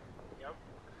recording? Yep.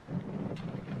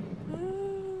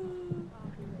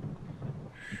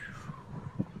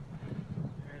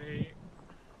 Ready?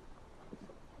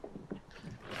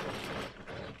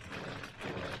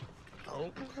 Oh.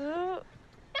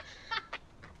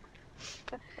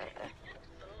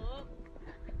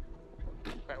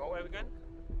 Right, what way are we going?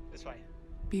 This way.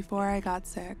 before I got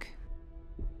sick,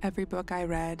 every book I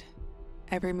read,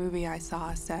 every movie I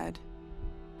saw said,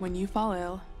 when you fall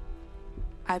ill,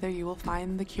 either you will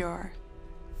find the cure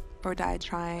or die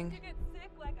trying. You get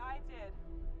sick like I did.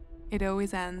 It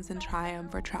always ends in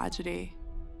triumph or tragedy.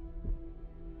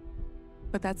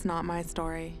 But that's not my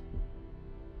story.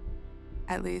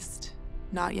 At least,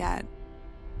 not yet.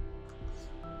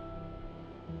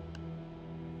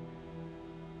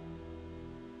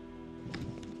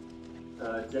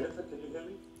 Jennifer, can you hear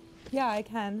me? Yeah, I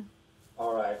can.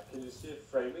 All right, can you see it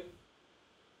framing?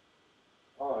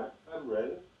 All right, I'm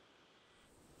ready.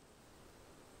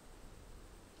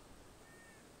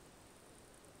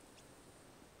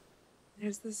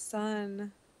 There's the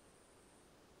sun.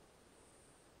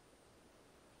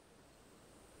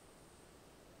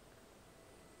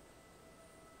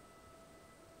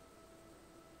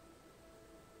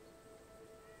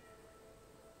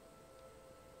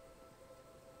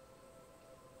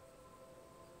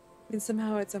 And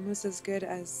somehow it's almost as good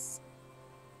as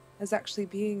actually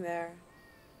being there.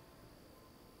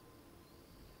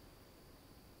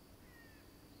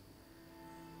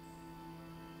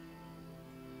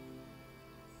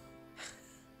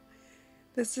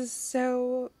 This is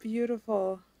so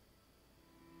beautiful.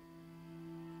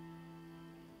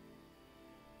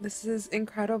 This is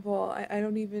incredible. I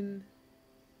don't even...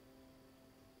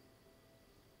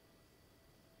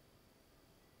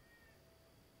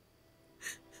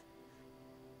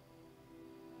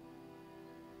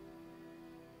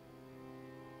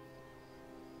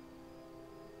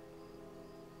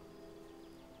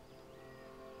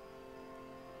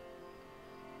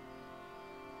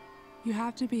 You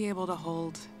have to be able to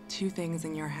hold two things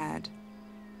in your head.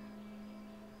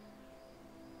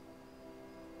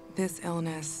 This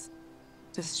illness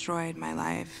destroyed my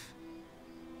life.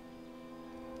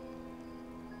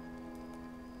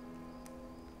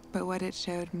 But what it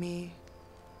showed me,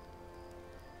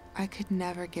 I could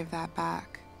never give that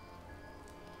back.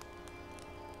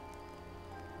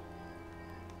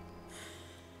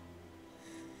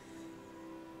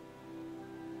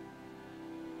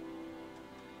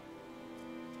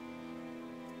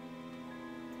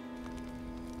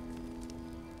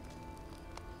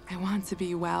 I want to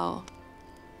be well.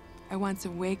 I want to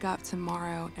wake up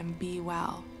tomorrow and be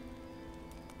well.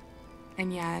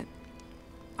 And yet,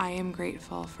 I am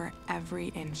grateful for every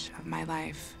inch of my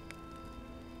life.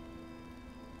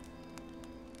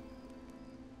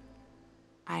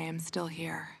 I am still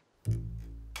here.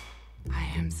 I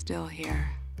am still here.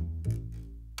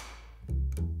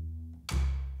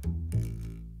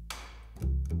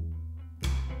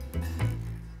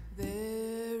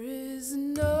 There is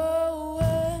no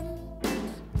end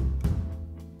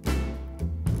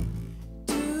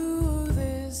to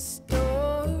this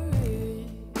story.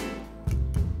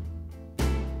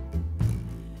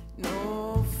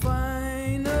 No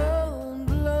final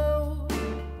blow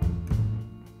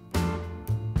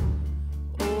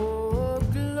or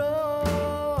glory.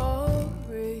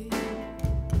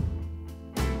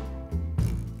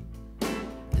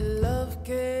 Love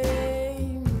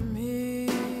came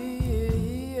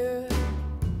here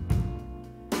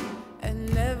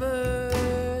and never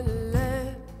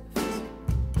left.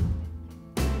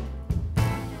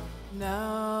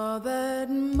 Now that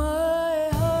my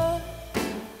heart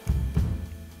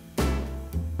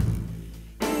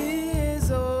is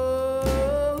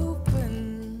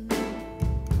open,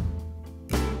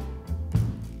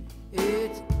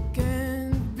 it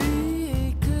can't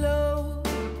be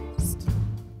closed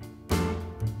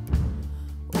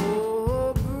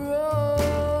or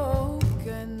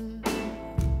broken.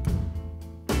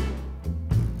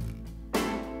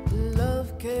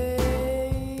 Love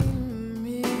came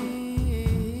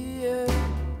here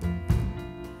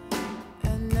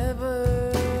and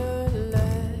never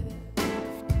left.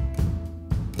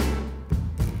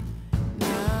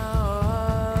 Now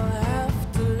I'll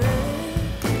have to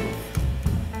live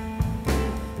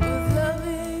with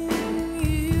loving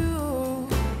you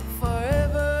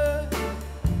forever.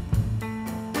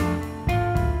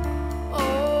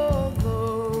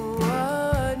 Although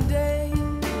our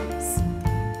days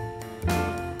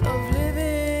of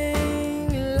living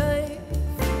life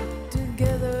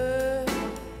together,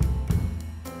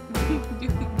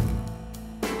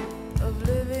 of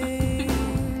living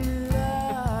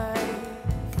life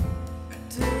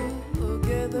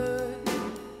together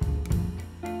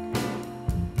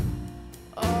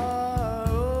are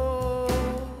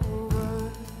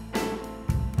over.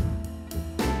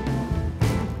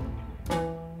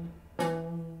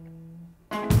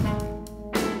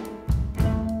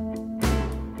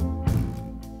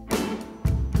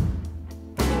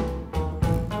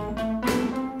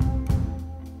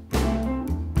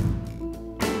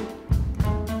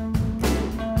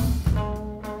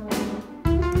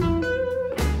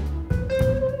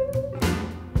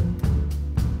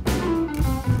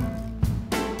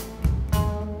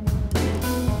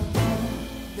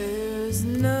 There's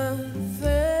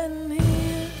nothing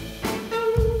here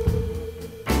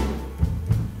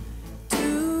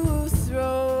to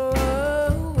throw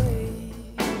away.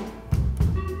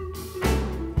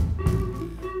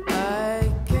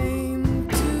 I came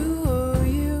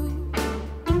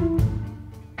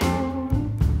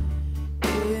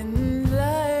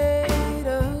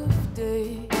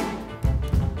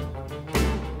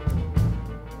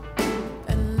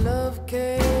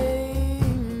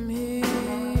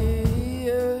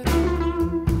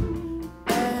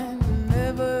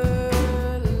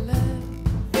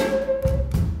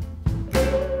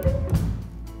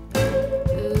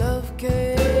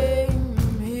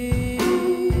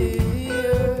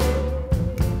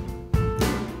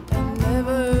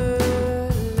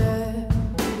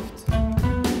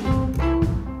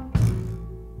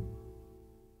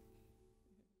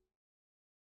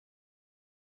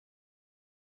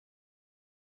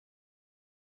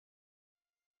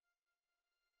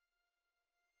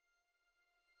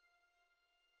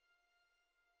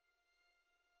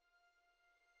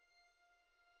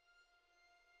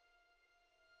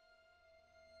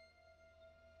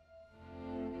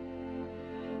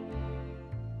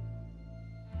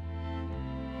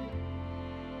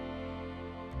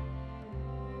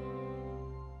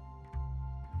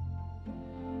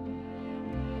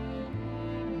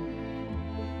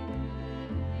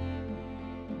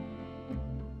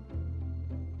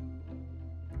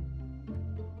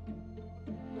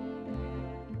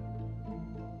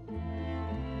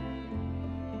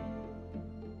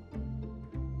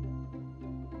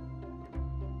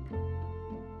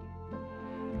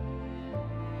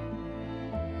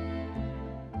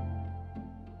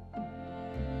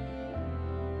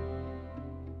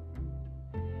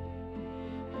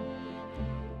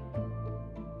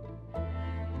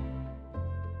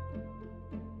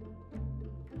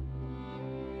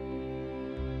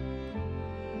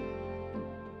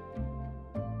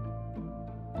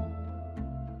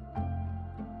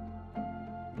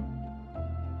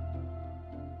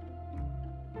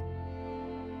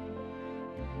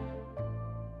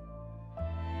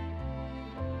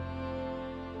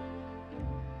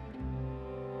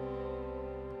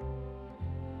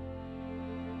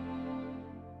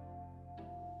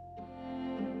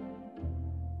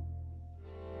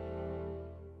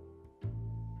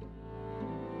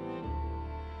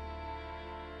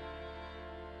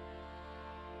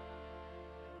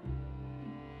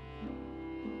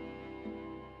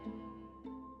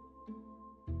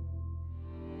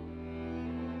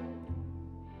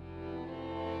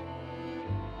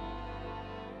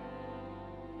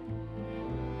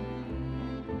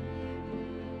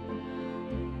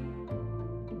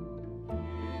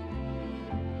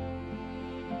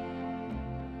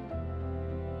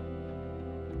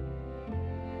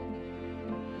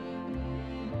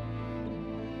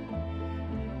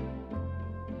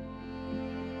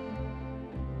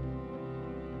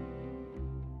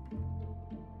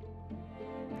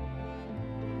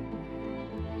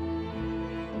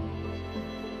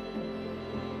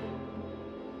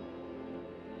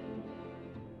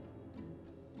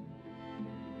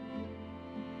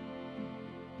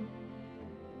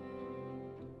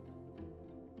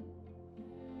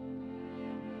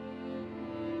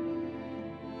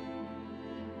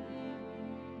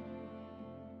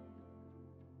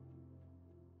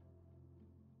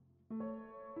you.